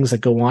of things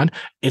that go on,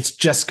 it's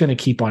just going to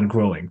keep on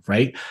growing,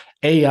 right?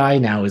 AI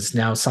now is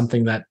now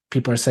something that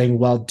people are saying,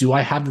 well, do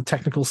I have the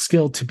technical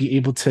skill to be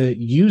able to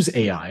use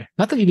AI?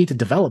 Not that you need to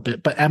develop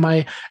it, but am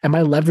I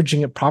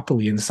leveraging it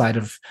properly inside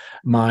of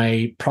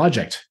my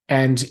project?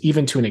 And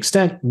even to an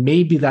extent,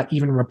 maybe that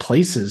even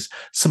replaces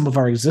some of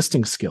our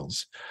existing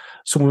skills.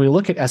 So when we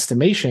look at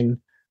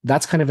estimation,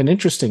 that's kind of an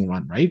interesting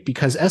one, right?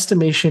 Because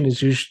estimation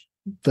is usually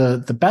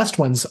the best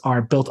ones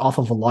are built off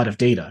of a lot of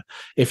data.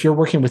 If you're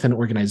working with an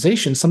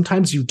organization,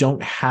 sometimes you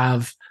don't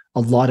have a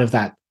lot of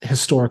that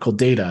historical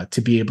data to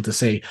be able to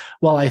say,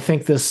 well, I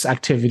think this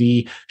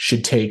activity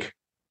should take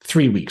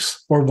 3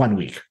 weeks or 1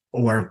 week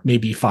or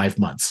maybe 5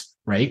 months,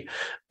 right?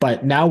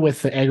 But now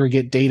with the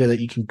aggregate data that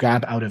you can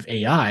grab out of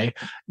AI,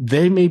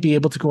 they may be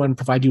able to go and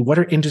provide you what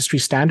are industry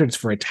standards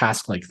for a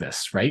task like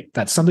this, right?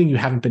 That's something you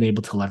haven't been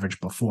able to leverage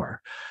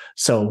before.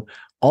 So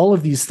all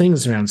of these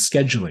things around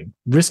scheduling,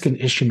 risk and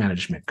issue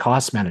management,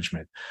 cost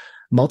management,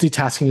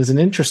 multitasking is an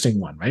interesting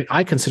one, right?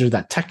 I consider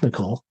that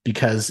technical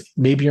because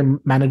maybe you're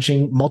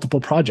managing multiple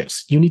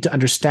projects. You need to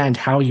understand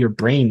how your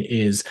brain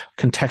is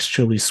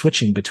contextually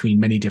switching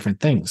between many different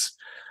things.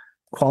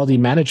 Quality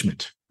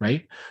management,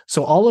 right?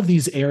 So all of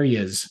these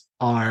areas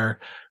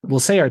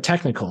we'll say are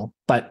technical,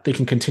 but they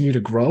can continue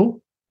to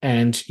grow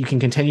and you can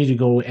continue to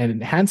go and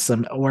enhance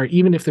them. Or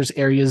even if there's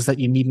areas that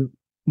you need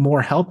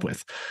more help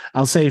with,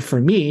 I'll say for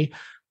me,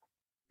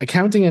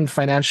 accounting and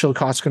financial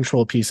cost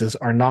control pieces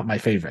are not my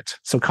favorite.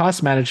 So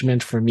cost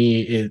management for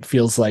me, it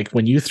feels like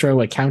when you throw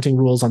accounting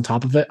rules on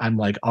top of it, I'm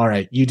like, all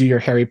right, you do your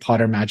Harry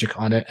Potter magic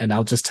on it. And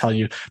I'll just tell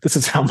you, this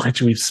is how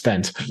much we've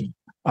spent.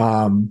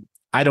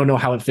 I don't know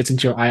how it fits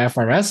into your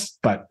IFRS,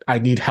 but I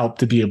need help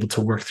to be able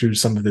to work through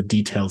some of the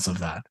details of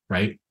that,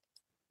 right?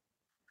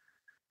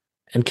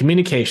 And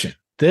communication.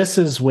 This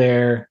is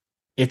where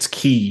it's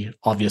key,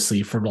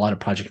 obviously, for a lot of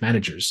project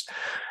managers.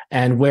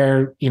 And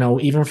where,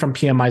 even from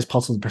PMI's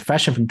Pulse of the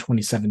Profession from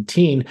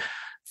 2017,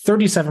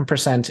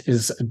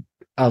 37%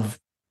 of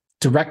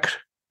direct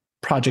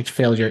project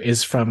failure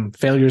is from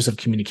failures of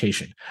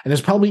communication. And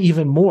there's probably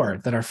even more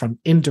that are from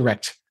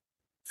indirect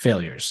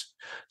failures.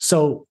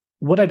 So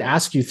what I'd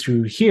ask you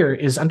through here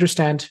is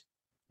understand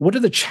what are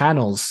the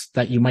channels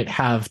that you might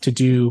have to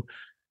do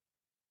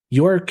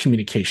your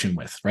communication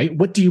with, right?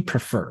 What do you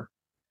prefer?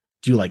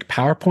 Do you like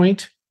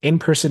PowerPoint,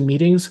 in-person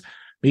meetings?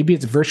 Maybe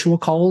it's virtual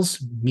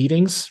calls,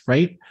 meetings,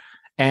 right?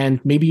 And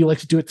maybe you like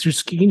to do it through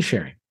screen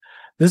sharing.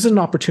 This is an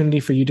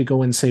opportunity for you to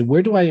go and say,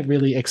 where do I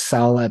really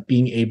excel at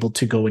being able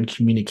to go and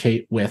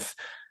communicate with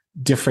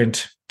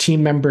different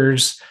team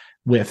members,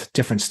 with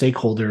different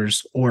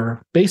stakeholders,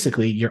 or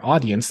basically your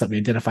audience that we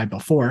identified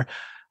before?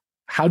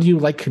 How do you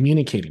like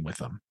communicating with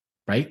them,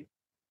 right?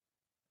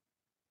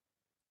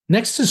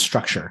 Next is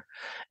structure.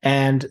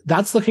 And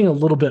that's looking a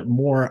little bit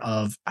more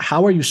of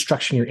how are you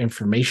structuring your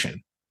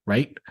information,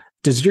 right?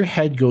 Does your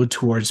head go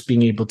towards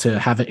being able to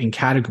have it in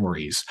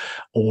categories,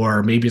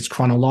 or maybe it's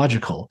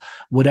chronological,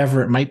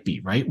 whatever it might be,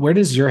 right? Where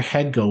does your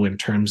head go in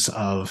terms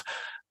of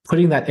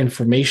putting that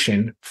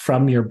information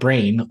from your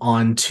brain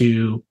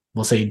onto,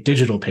 we'll say,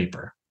 digital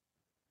paper?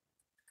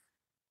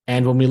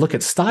 And when we look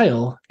at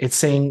style, it's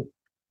saying,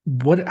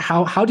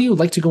 how do you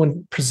like to go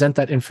and present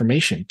that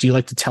information? Do you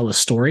like to tell a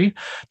story?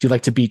 Do you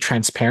like to be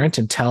transparent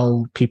and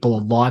tell people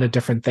a lot of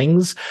different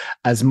things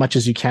as much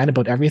as you can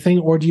about everything?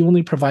 Or do you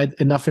only provide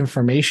enough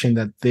information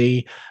that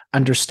they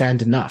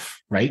understand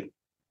enough, right?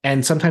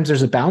 And sometimes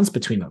there's a balance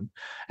between them.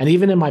 And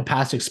even in my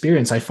past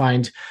experience, I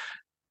find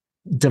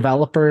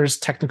developers,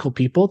 technical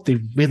people, they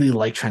really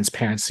like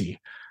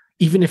transparency.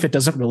 Even if it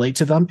doesn't relate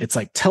to them, it's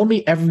like, tell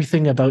me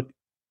everything about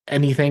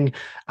anything.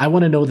 I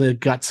want to know the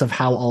guts of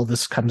how all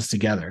this comes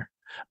together.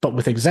 But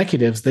with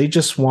executives, they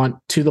just want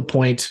to the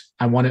point.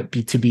 I want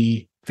it to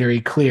be very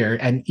clear.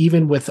 And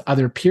even with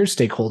other peer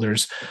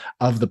stakeholders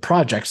of the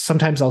project,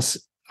 sometimes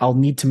I'll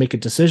need to make a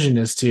decision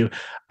as to,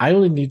 I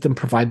only need them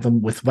provide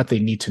them with what they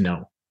need to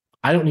know.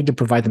 I don't need to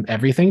provide them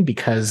everything,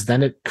 because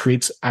then it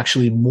creates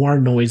actually more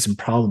noise and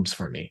problems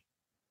for me.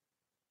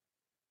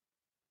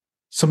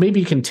 So maybe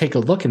you can take a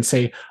look and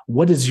say,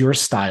 what is your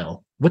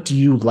style? What do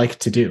you like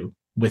to do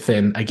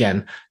within,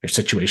 again, your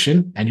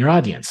situation and your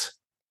audience?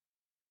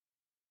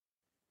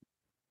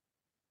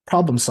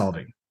 Problem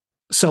solving.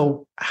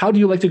 So how do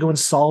you like to go and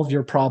solve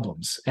your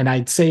problems? And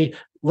I'd say,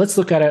 let's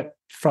look at it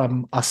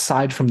from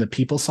aside from the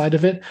people side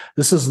of it.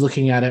 This is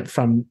looking at it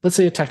from, let's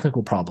say, a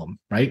technical problem,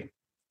 right?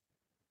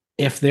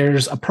 If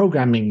there's a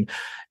programming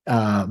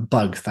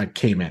bug that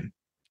came in,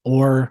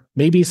 or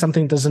maybe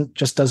something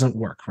doesn't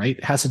work, right?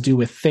 It has to do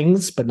with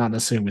things, but not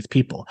necessarily with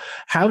people.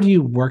 How do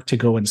you work to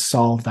go and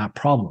solve that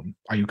problem?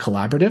 Are you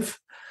collaborative,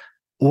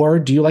 or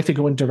do you like to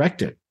go and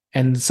direct it?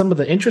 And some of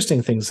the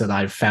interesting things that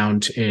I've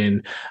found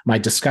in my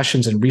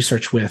discussions and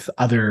research with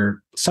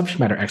other subject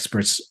matter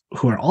experts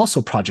who are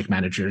also project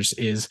managers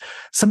is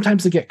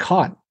sometimes they get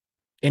caught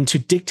into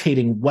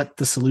dictating what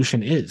the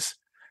solution is.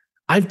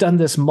 I've done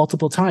this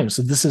multiple times,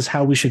 so this is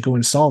how we should go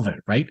and solve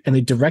it, right? And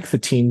they direct the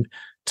team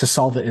to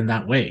solve it in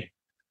that way.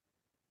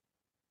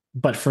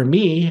 But for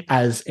me,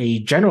 as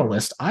a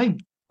generalist, I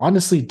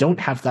honestly don't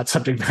have that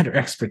subject matter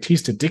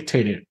expertise to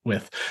dictate it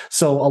with.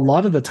 So a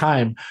lot of the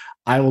time,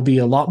 I will be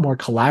a lot more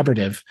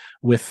collaborative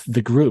with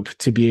the group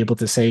to be able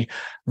to say,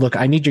 look,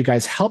 I need your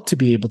guys' help to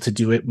be able to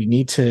do it.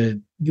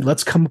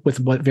 Let's come up with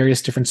what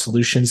various different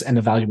solutions and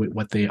evaluate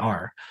what they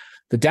are.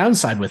 The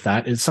downside with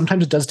that is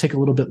sometimes it does take a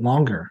little bit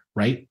longer,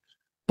 right?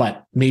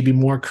 But maybe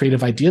more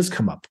creative ideas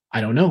come up.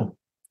 I don't know.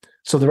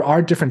 So there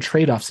are different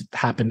trade-offs that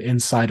happen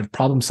inside of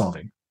problem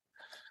solving.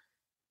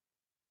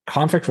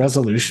 Conflict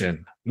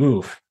resolution.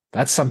 Ooh,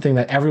 that's something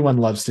that everyone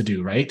loves to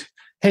do, right?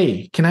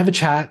 Hey, can I have a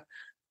chat?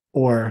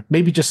 Or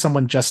maybe just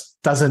someone just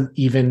doesn't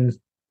even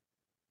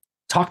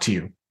talk to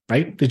you,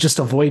 right? They just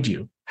avoid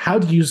you. How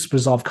do you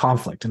resolve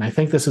conflict? And I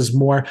think this is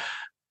more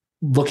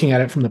looking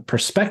at it from the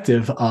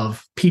perspective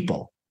of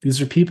people. These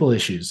are people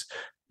issues.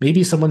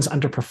 Maybe someone's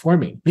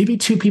underperforming. Maybe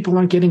two people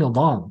aren't getting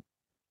along,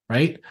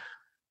 right?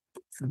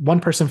 One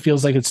person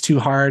feels like it's too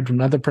hard.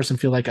 Another person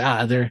feel like,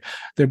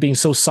 they're being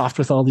so soft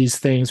with all these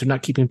things. They're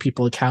not keeping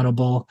people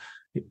accountable.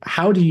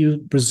 How do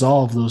you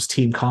resolve those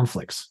team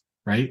conflicts,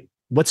 right?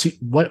 What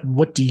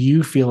do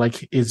you feel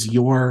like is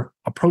your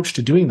approach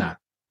to doing that?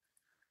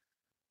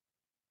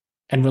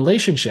 And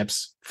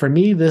relationships, for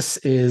me, this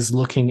is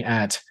looking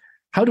at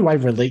how do I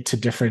relate to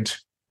different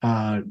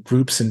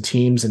groups and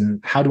teams, and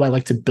how do I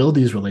like to build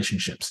these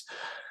relationships?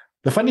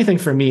 The funny thing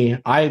for me,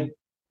 I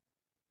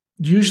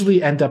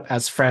usually end up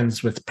as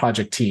friends with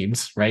project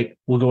teams, right?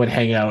 We'll go and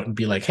hang out and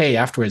be like, hey,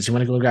 afterwards, you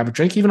want to go grab a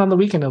drink? Even on the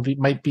weekend,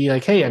 might be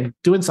like, hey, I'm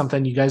doing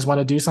something. You guys want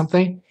to do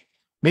something?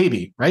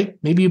 Maybe, right?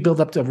 Maybe you build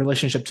up a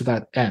relationship to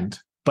that end.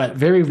 But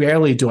very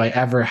rarely do I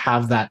ever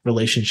have that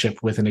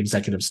relationship with an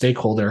executive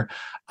stakeholder.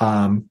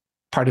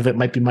 Part of it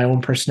might be my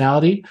own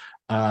personality.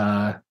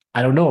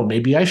 I don't know.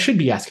 Maybe I should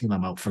be asking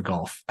them out for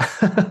golf.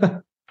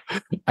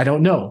 I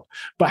don't know.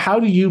 But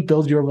how do you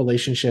build your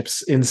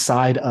relationships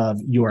inside of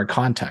your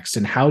context?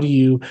 And how do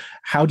you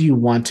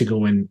want to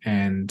go in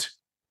and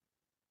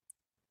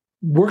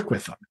work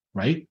with them,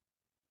 right?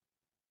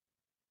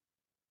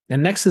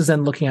 And next is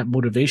then looking at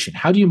motivation.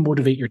 How do you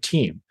motivate your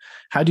team?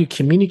 How do you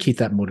communicate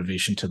that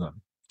motivation to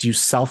them? Do you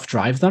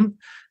self-drive them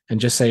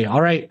and just say,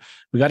 all right,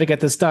 we got to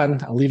get this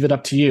done. I'll leave it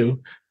up to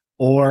you.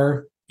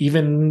 Or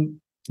even,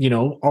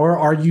 or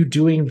are you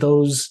doing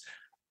those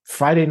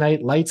Friday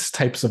Night Lights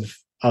types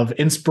of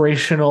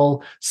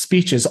inspirational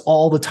speeches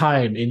all the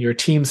time in your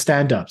team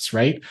stand-ups,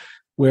 right?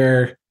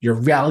 Where you're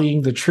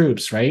rallying the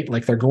troops, right?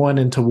 Like they're going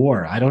into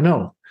war. I don't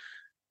know.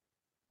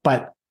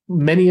 But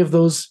many of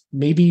those,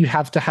 maybe you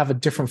have to have a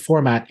different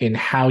format in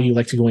how you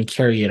like to go and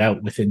carry it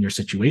out within your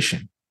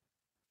situation.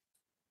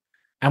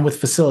 And with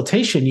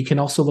facilitation, you can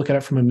also look at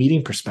it from a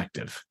meeting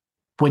perspective.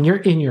 When you're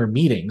in your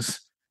meetings,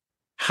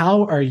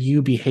 how are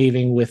you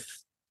behaving with,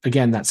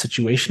 again, that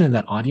situation and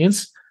that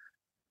audience?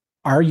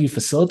 Are you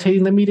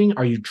facilitating the meeting?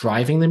 Are you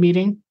driving the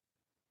meeting?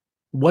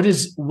 What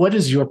is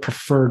your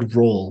preferred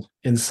role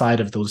inside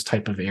of those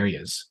type of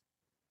areas?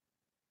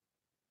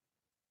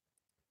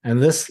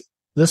 And this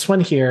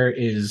one here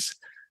is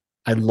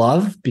I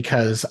love,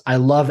 because I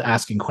love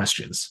asking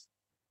questions.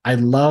 I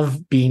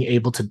love being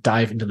able to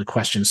dive into the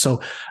questions.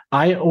 So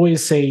I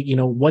always say,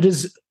 what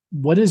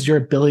is your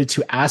ability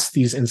to ask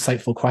these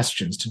insightful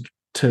questions,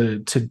 to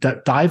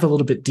dive a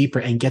little bit deeper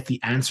and get the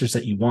answers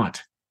that you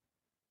want,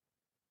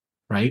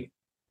 right?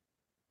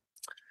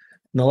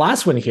 And the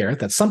last one here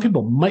that some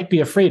people might be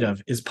afraid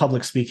of is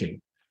public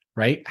speaking,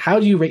 right? How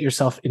do you rate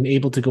yourself in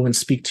able to go and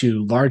speak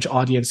to large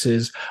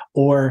audiences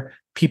or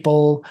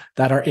people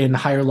that are in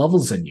higher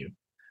levels than you?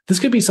 This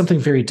could be something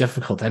very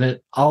difficult. And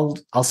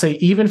I'll say,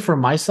 even for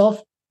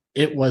myself,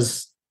 it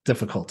was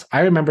difficult.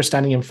 I remember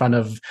standing in front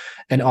of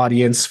an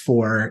audience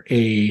for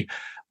a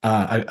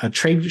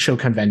trade show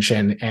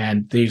convention,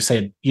 and they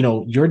said,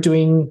 you're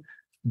doing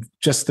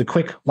just the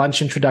quick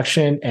lunch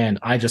introduction, and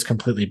I just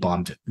completely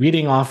bombed it.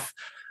 Reading off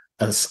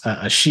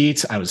a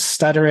sheet, I was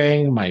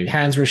stuttering, my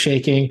hands were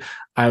shaking.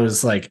 I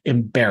was like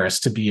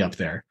embarrassed to be up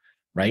there,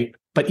 right?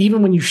 But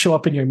even when you show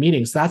up in your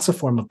meetings, that's a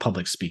form of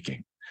public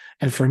speaking.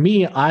 And for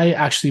me, I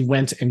actually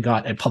went and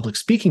got a public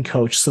speaking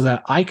coach so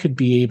that I could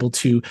be able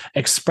to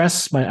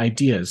express my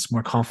ideas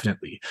more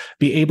confidently,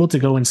 be able to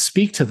go and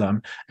speak to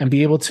them, and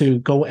be able to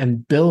go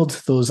and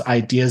build those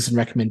ideas and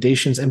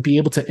recommendations and be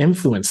able to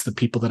influence the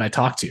people that I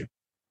talk to,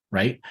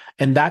 right?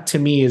 And that to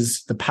me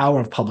is the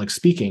power of public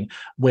speaking,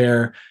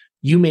 where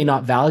you may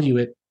not value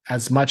it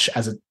as much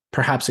as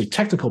perhaps a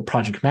technical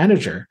project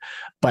manager,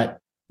 but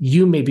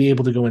you may be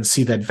able to go and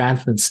see the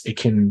advancements it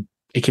can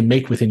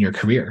make within your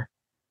career.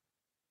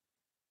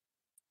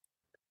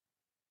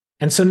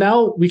 And so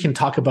now we can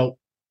talk about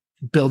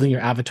building your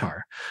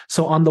avatar.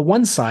 So on the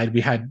one side, we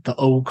had the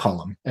O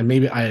column, and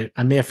maybe I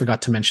may have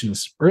forgot to mention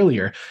this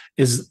earlier,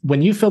 is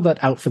when you fill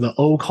that out for the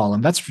O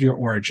column, that's for your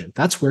origin.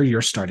 That's where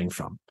you're starting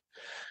from.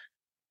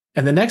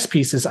 And the next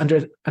piece is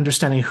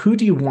understanding, who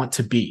do you want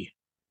to be?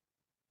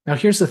 Now,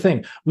 here's the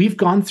thing. We've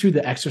gone through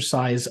the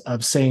exercise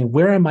of saying,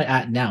 where am I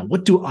at now?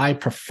 What do I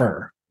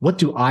prefer? What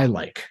do I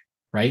like,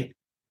 right?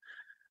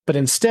 But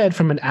instead,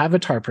 from an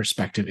avatar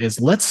perspective, is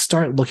let's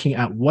start looking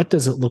at what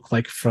does it look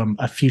like from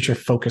a future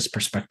focus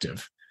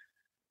perspective.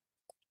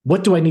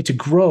 What do I need to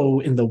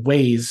grow in the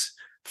ways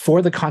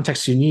for the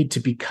context you need to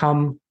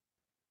become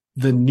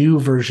the new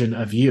version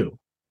of you.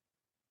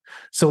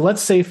 So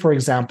let's say, for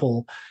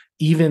example,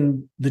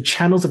 even the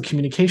channels of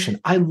communication.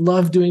 I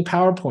love doing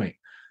PowerPoint,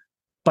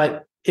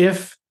 but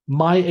if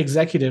my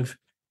executive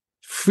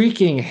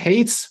freaking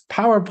hates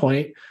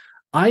PowerPoint,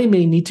 I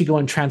may need to go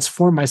and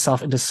transform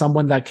myself into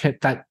someone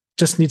that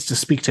just needs to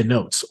speak to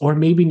notes, or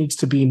maybe needs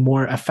to be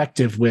more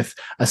effective with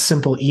a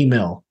simple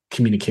email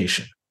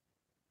communication,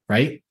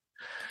 right?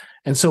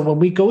 And so when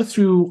we go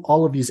through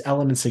all of these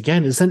elements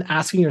again, is then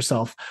asking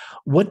yourself,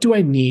 what do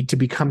I need to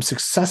become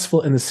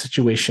successful in the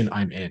situation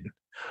I'm in?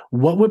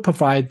 What would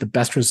provide the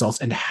best results,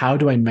 and how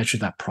do I measure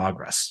that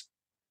progress,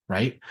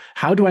 right?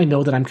 How do I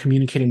know that I'm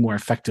communicating more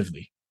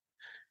effectively?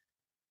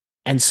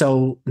 And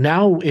so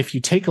now if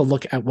you take a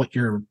look at what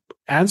your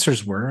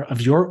answers were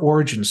of your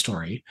origin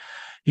story,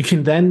 you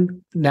can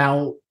then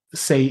now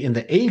say in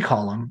the A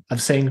column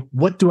of saying,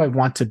 what do I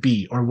want to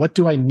be, or what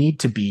do I need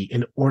to be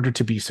in order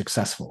to be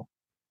successful?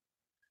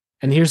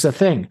 And here's the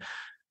thing.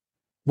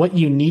 What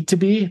you need to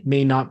be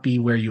may not be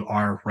where you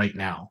are right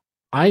now.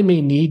 I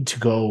may need to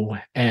go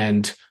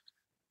and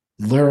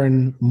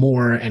learn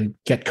more and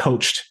get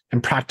coached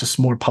and practice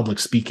more public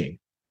speaking.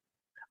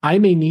 I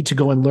may need to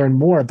go and learn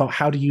more about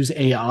how to use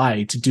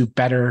AI to do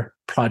better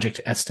project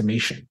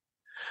estimation.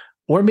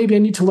 Or maybe I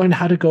need to learn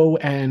how to go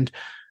and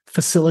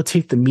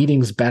facilitate the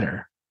meetings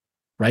better,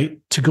 right?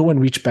 To go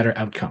and reach better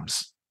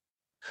outcomes.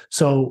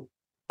 So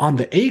on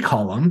the A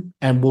column,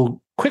 and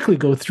we'll quickly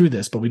go through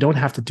this, but we don't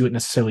have to do it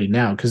necessarily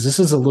now, because this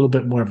is a little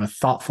bit more of a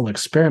thoughtful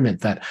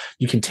experiment that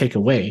you can take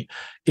away,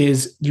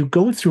 is you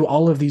go through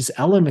all of these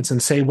elements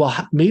and say,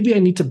 well, maybe I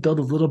need to build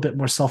a little bit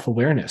more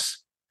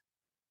self-awareness.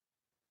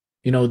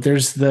 You know,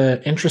 there's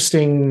the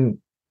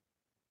interesting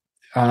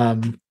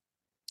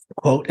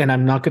quote, and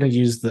I'm not going to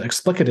use the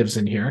explicatives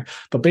in here,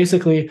 but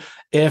basically,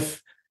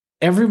 if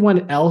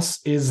everyone else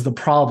is the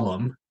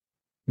problem,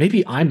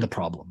 maybe I'm the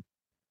problem.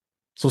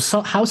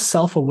 So how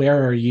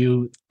self-aware are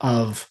you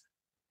of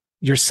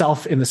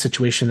yourself in the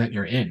situation that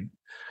you're in?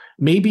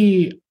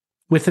 Maybe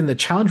within the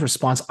challenge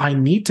response, I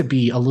need to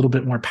be a little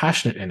bit more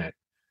passionate in it.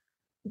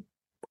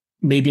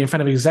 Maybe in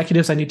front of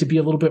executives, I need to be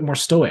a little bit more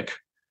stoic.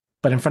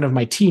 But in front of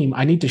my team,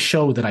 I need to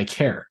show that I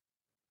care.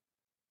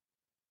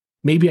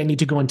 Maybe I need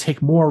to go and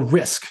take more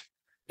risk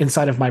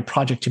inside of my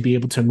project to be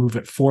able to move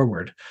it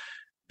forward,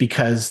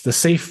 because the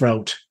safe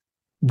route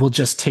will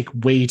just take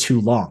way too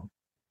long.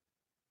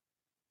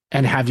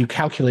 And have you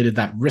calculated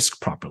that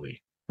risk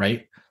properly,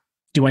 right?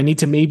 Do I need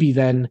to maybe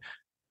then,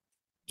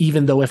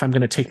 even though if I'm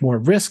going to take more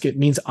risk, it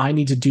means I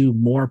need to do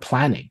more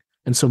planning.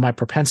 And so my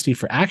propensity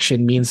for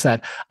action means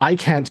that I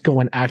can't go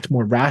and act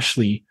more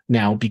rashly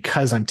now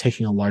because I'm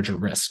taking a larger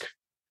risk,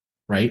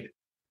 right?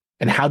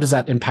 And how does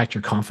that impact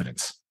your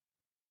confidence?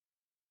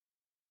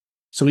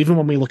 So even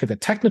when we look at the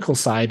technical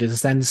side,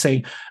 is then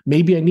saying,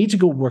 maybe I need to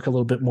go work a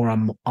little bit more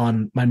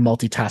on my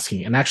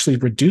multitasking and actually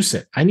reduce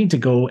it. I need to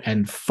go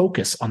and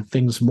focus on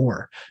things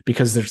more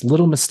because there's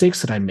little mistakes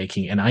that I'm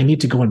making, and I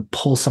need to go and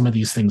pull some of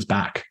these things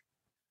back,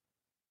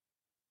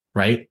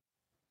 right?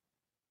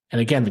 And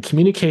again, the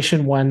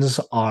communication ones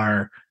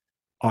are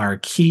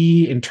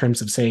key in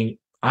terms of saying,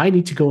 I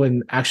need to go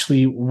and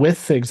actually,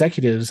 with the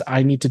executives,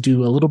 I need to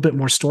do a little bit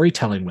more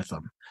storytelling with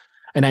them.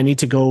 And I need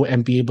to go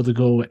and be able to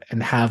go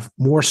and have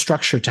more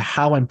structure to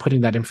how I'm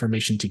putting that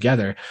information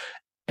together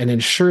and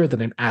ensure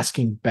that I'm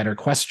asking better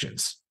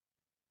questions.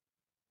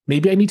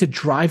 Maybe I need to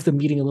drive the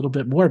meeting a little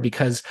bit more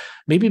because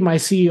maybe my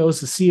CEO is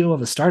the CEO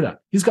of a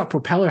startup. He's got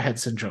propeller head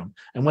syndrome.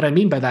 And what I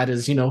mean by that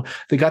is,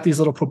 they got these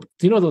little,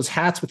 those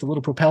hats with the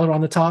little propeller on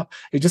the top?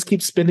 They just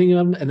keep spinning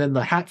them, and then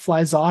the hat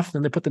flies off. And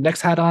then they put the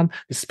next hat on,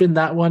 they spin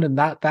that one, and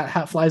that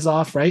hat flies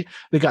off, right?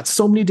 They got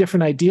so many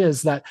different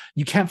ideas that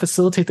you can't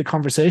facilitate the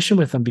conversation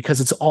with them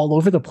because it's all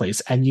over the place.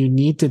 And you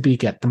need to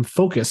get them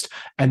focused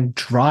and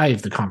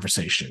drive the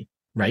conversation,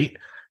 right?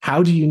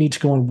 How do you need to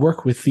go and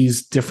work with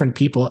these different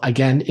people,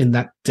 again, in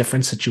that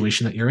different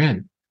situation that you're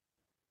in?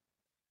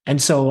 And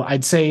so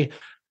I'd say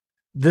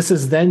this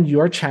is then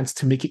your chance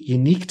to make it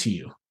unique to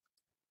you.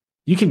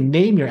 You can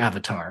name your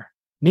avatar,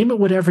 name it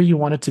whatever you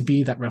want it to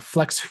be that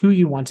reflects who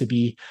you want to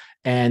be.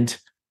 And,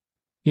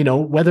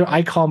 whether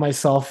I call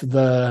myself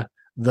the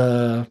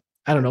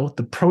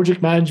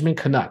project management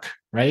Canuck,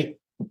 right?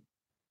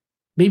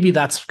 Maybe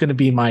that's going to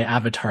be my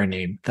avatar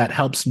name that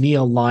helps me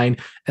align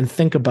and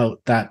think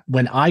about that.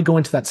 When I go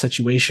into that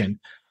situation,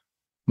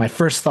 my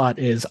first thought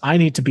is I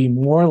need to be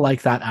more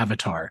like that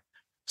avatar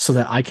so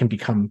that I can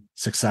become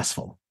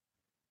successful.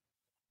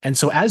 And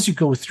so as you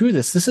go through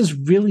this is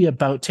really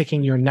about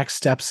taking your next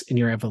steps in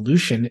your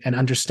evolution and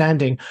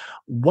understanding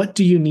what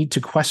do you need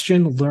to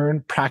question,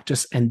 learn,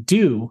 practice, and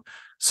do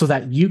so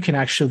that you can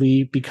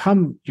actually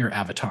become your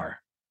avatar.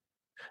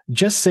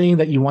 Just saying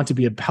that you want to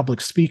be a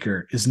public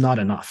speaker is not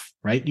enough,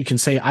 right? You can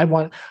say,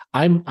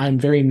 I'm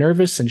very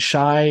nervous and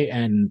shy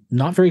and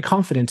not very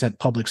confident at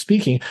public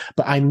speaking,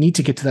 but I need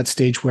to get to that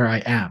stage where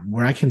I am,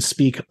 where I can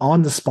speak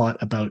on the spot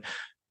about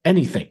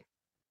anything,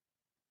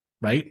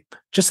 right?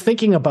 Just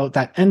thinking about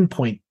that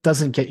endpoint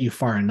doesn't get you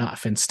far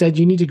enough. Instead,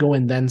 you need to go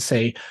and then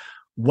say,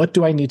 what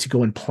do I need to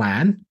go and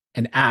plan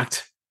and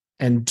act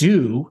and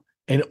do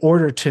in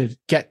order to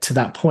get to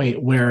that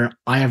point where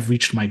I have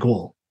reached my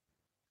goal.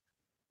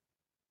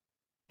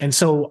 And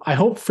so I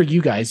hope for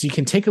you guys, you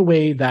can take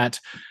away that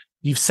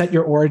you've set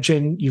your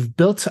origin, you've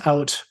built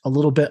out a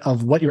little bit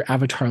of what your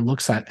avatar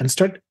looks at, and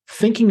start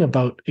thinking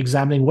about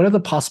examining what are the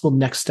possible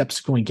next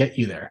steps going to get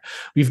you there.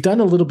 We've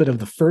done a little bit of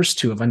the first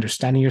two of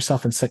understanding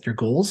yourself and set your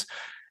goals.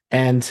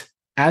 And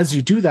as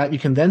you do that, you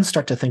can then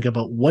start to think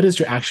about what is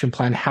your action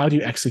plan, how do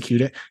you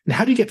execute it, and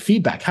how do you get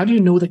feedback? How do you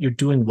know that you're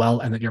doing well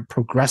and that you're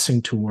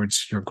progressing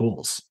towards your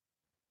goals?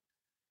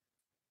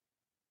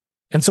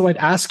 And so I'd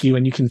ask you,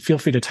 and you can feel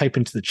free to type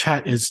into the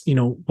chat, is,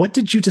 what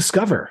did you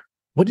discover?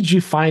 What did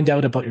you find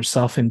out about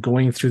yourself in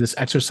going through this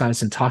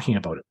exercise and talking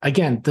about it?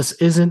 Again, this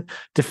isn't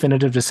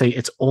definitive to say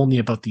it's only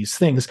about these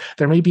things.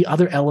 There may be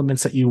other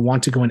elements that you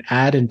want to go and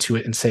add into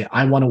it and say,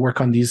 I want to work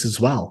on these as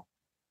well,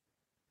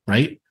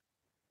 right?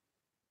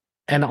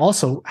 And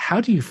also, how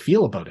do you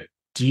feel about it?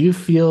 Do you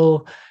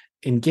feel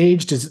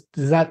engaged? Does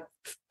that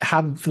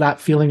have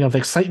that feeling of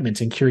excitement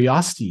and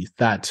curiosity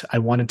that I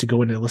wanted to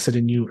go and elicit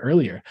in you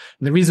earlier?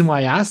 And the reason why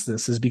I ask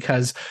this is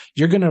because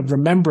you're going to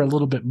remember a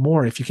little bit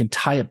more if you can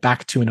tie it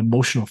back to an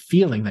emotional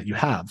feeling that you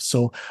have.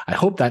 So I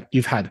hope that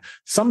you've had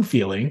some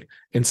feeling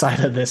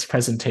inside of this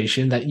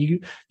presentation, that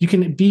you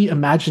can be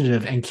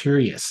imaginative and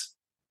curious.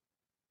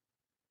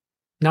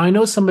 Now, I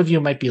know some of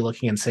you might be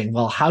looking and saying,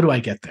 well, how do I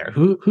get there?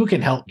 Who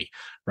can help me,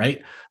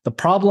 right? The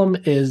problem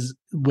is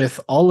with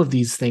all of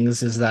these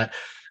things is that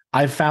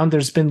I've found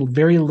there's been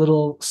very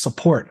little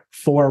support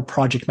for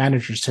project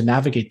managers to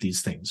navigate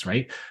these things,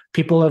 right?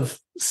 People have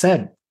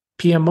said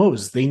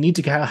PMOs, they need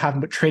to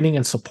have training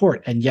and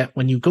support. And yet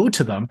when you go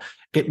to them,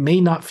 it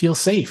may not feel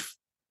safe,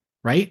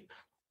 right?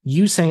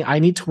 You saying, I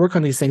need to work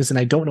on these things and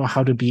I don't know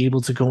how to be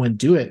able to go and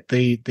do it.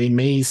 They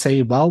may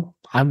say, well,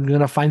 I'm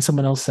going to find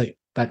someone else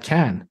that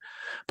can.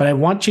 But I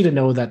want you to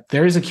know that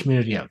there is a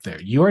community out there.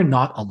 You are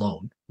not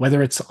alone,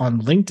 whether it's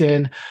on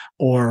LinkedIn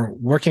or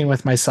working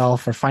with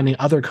myself or finding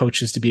other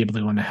coaches to be able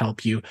to go and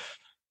help you.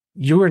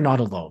 You are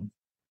not alone.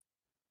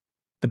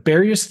 The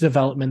barriers to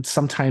development,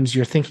 sometimes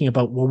you're thinking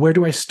about, well, where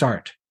do I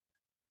start?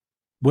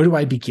 Where do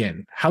I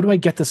begin? How do I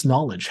get this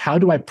knowledge? How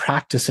do I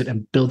practice it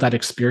and build that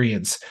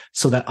experience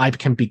so that I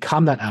can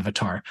become that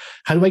avatar?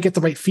 How do I get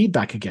the right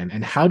feedback again?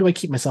 And how do I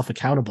keep myself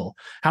accountable?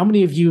 How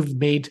many of you have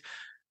made,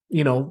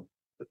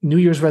 New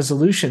Year's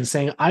resolution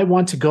saying, I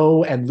want to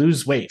go and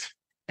lose weight.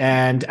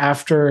 And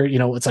after,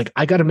 it's like,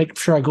 I got to make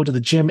sure I go to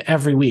the gym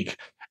every week.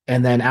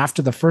 And then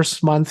after the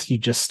first month, you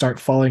just start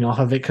falling off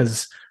of it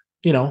because,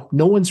 no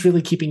one's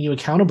really keeping you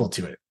accountable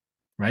to it,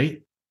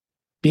 right?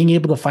 Being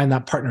able to find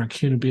that partner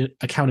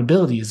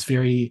accountability is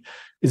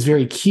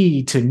very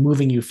key to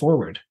moving you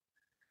forward.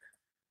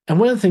 And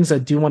one of the things I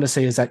do want to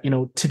say is that,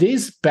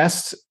 today's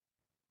best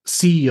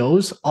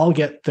CEOs all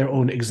get their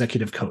own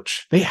executive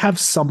coach. They have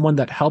someone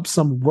that helps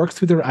them work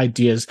through their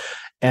ideas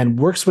and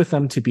works with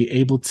them to be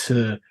able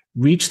to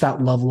reach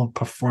that level of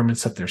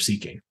performance that they're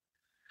seeking.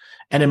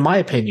 And in my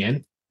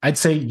opinion, I'd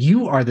say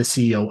you are the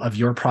CEO of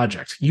your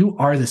project. You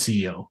are the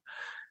CEO.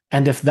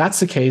 And if that's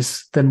the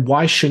case, then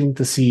why shouldn't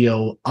the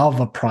CEO of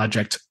a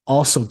project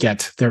also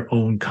get their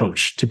own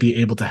coach to be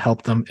able to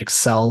help them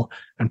excel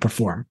and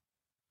perform?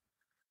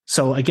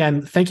 So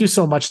again, thank you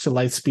so much to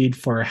Lightspeed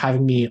for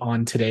having me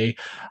on today.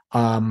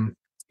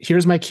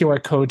 Here's my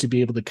QR code to be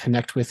able to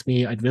connect with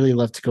me. I'd really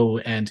love to go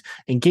and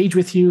engage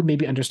with you,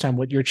 maybe understand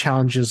what your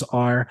challenges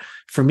are.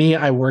 For me,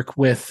 I work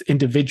with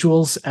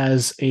individuals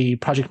as a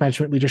project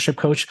management leadership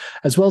coach,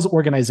 as well as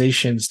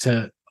organizations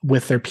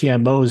with their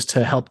PMOs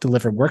to help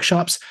deliver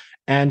workshops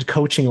and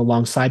coaching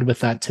alongside with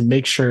that to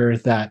make sure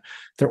that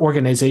their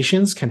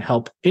organizations can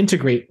help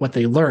integrate what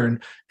they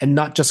learn and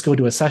not just go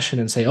to a session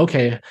and say,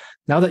 okay,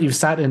 now that you've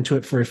sat into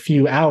it for a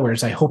few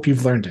hours, I hope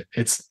you've learned it.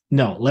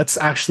 Let's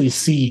actually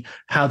see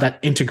how that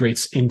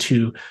integrates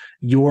into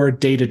your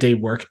day-to-day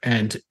work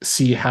and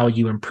see how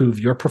you improve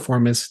your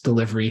performance,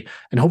 delivery,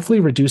 and hopefully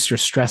reduce your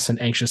stress and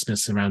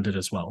anxiousness around it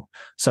as well.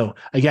 So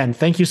again,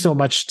 thank you so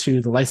much to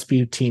the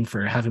Lightspeed team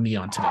for having me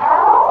on today.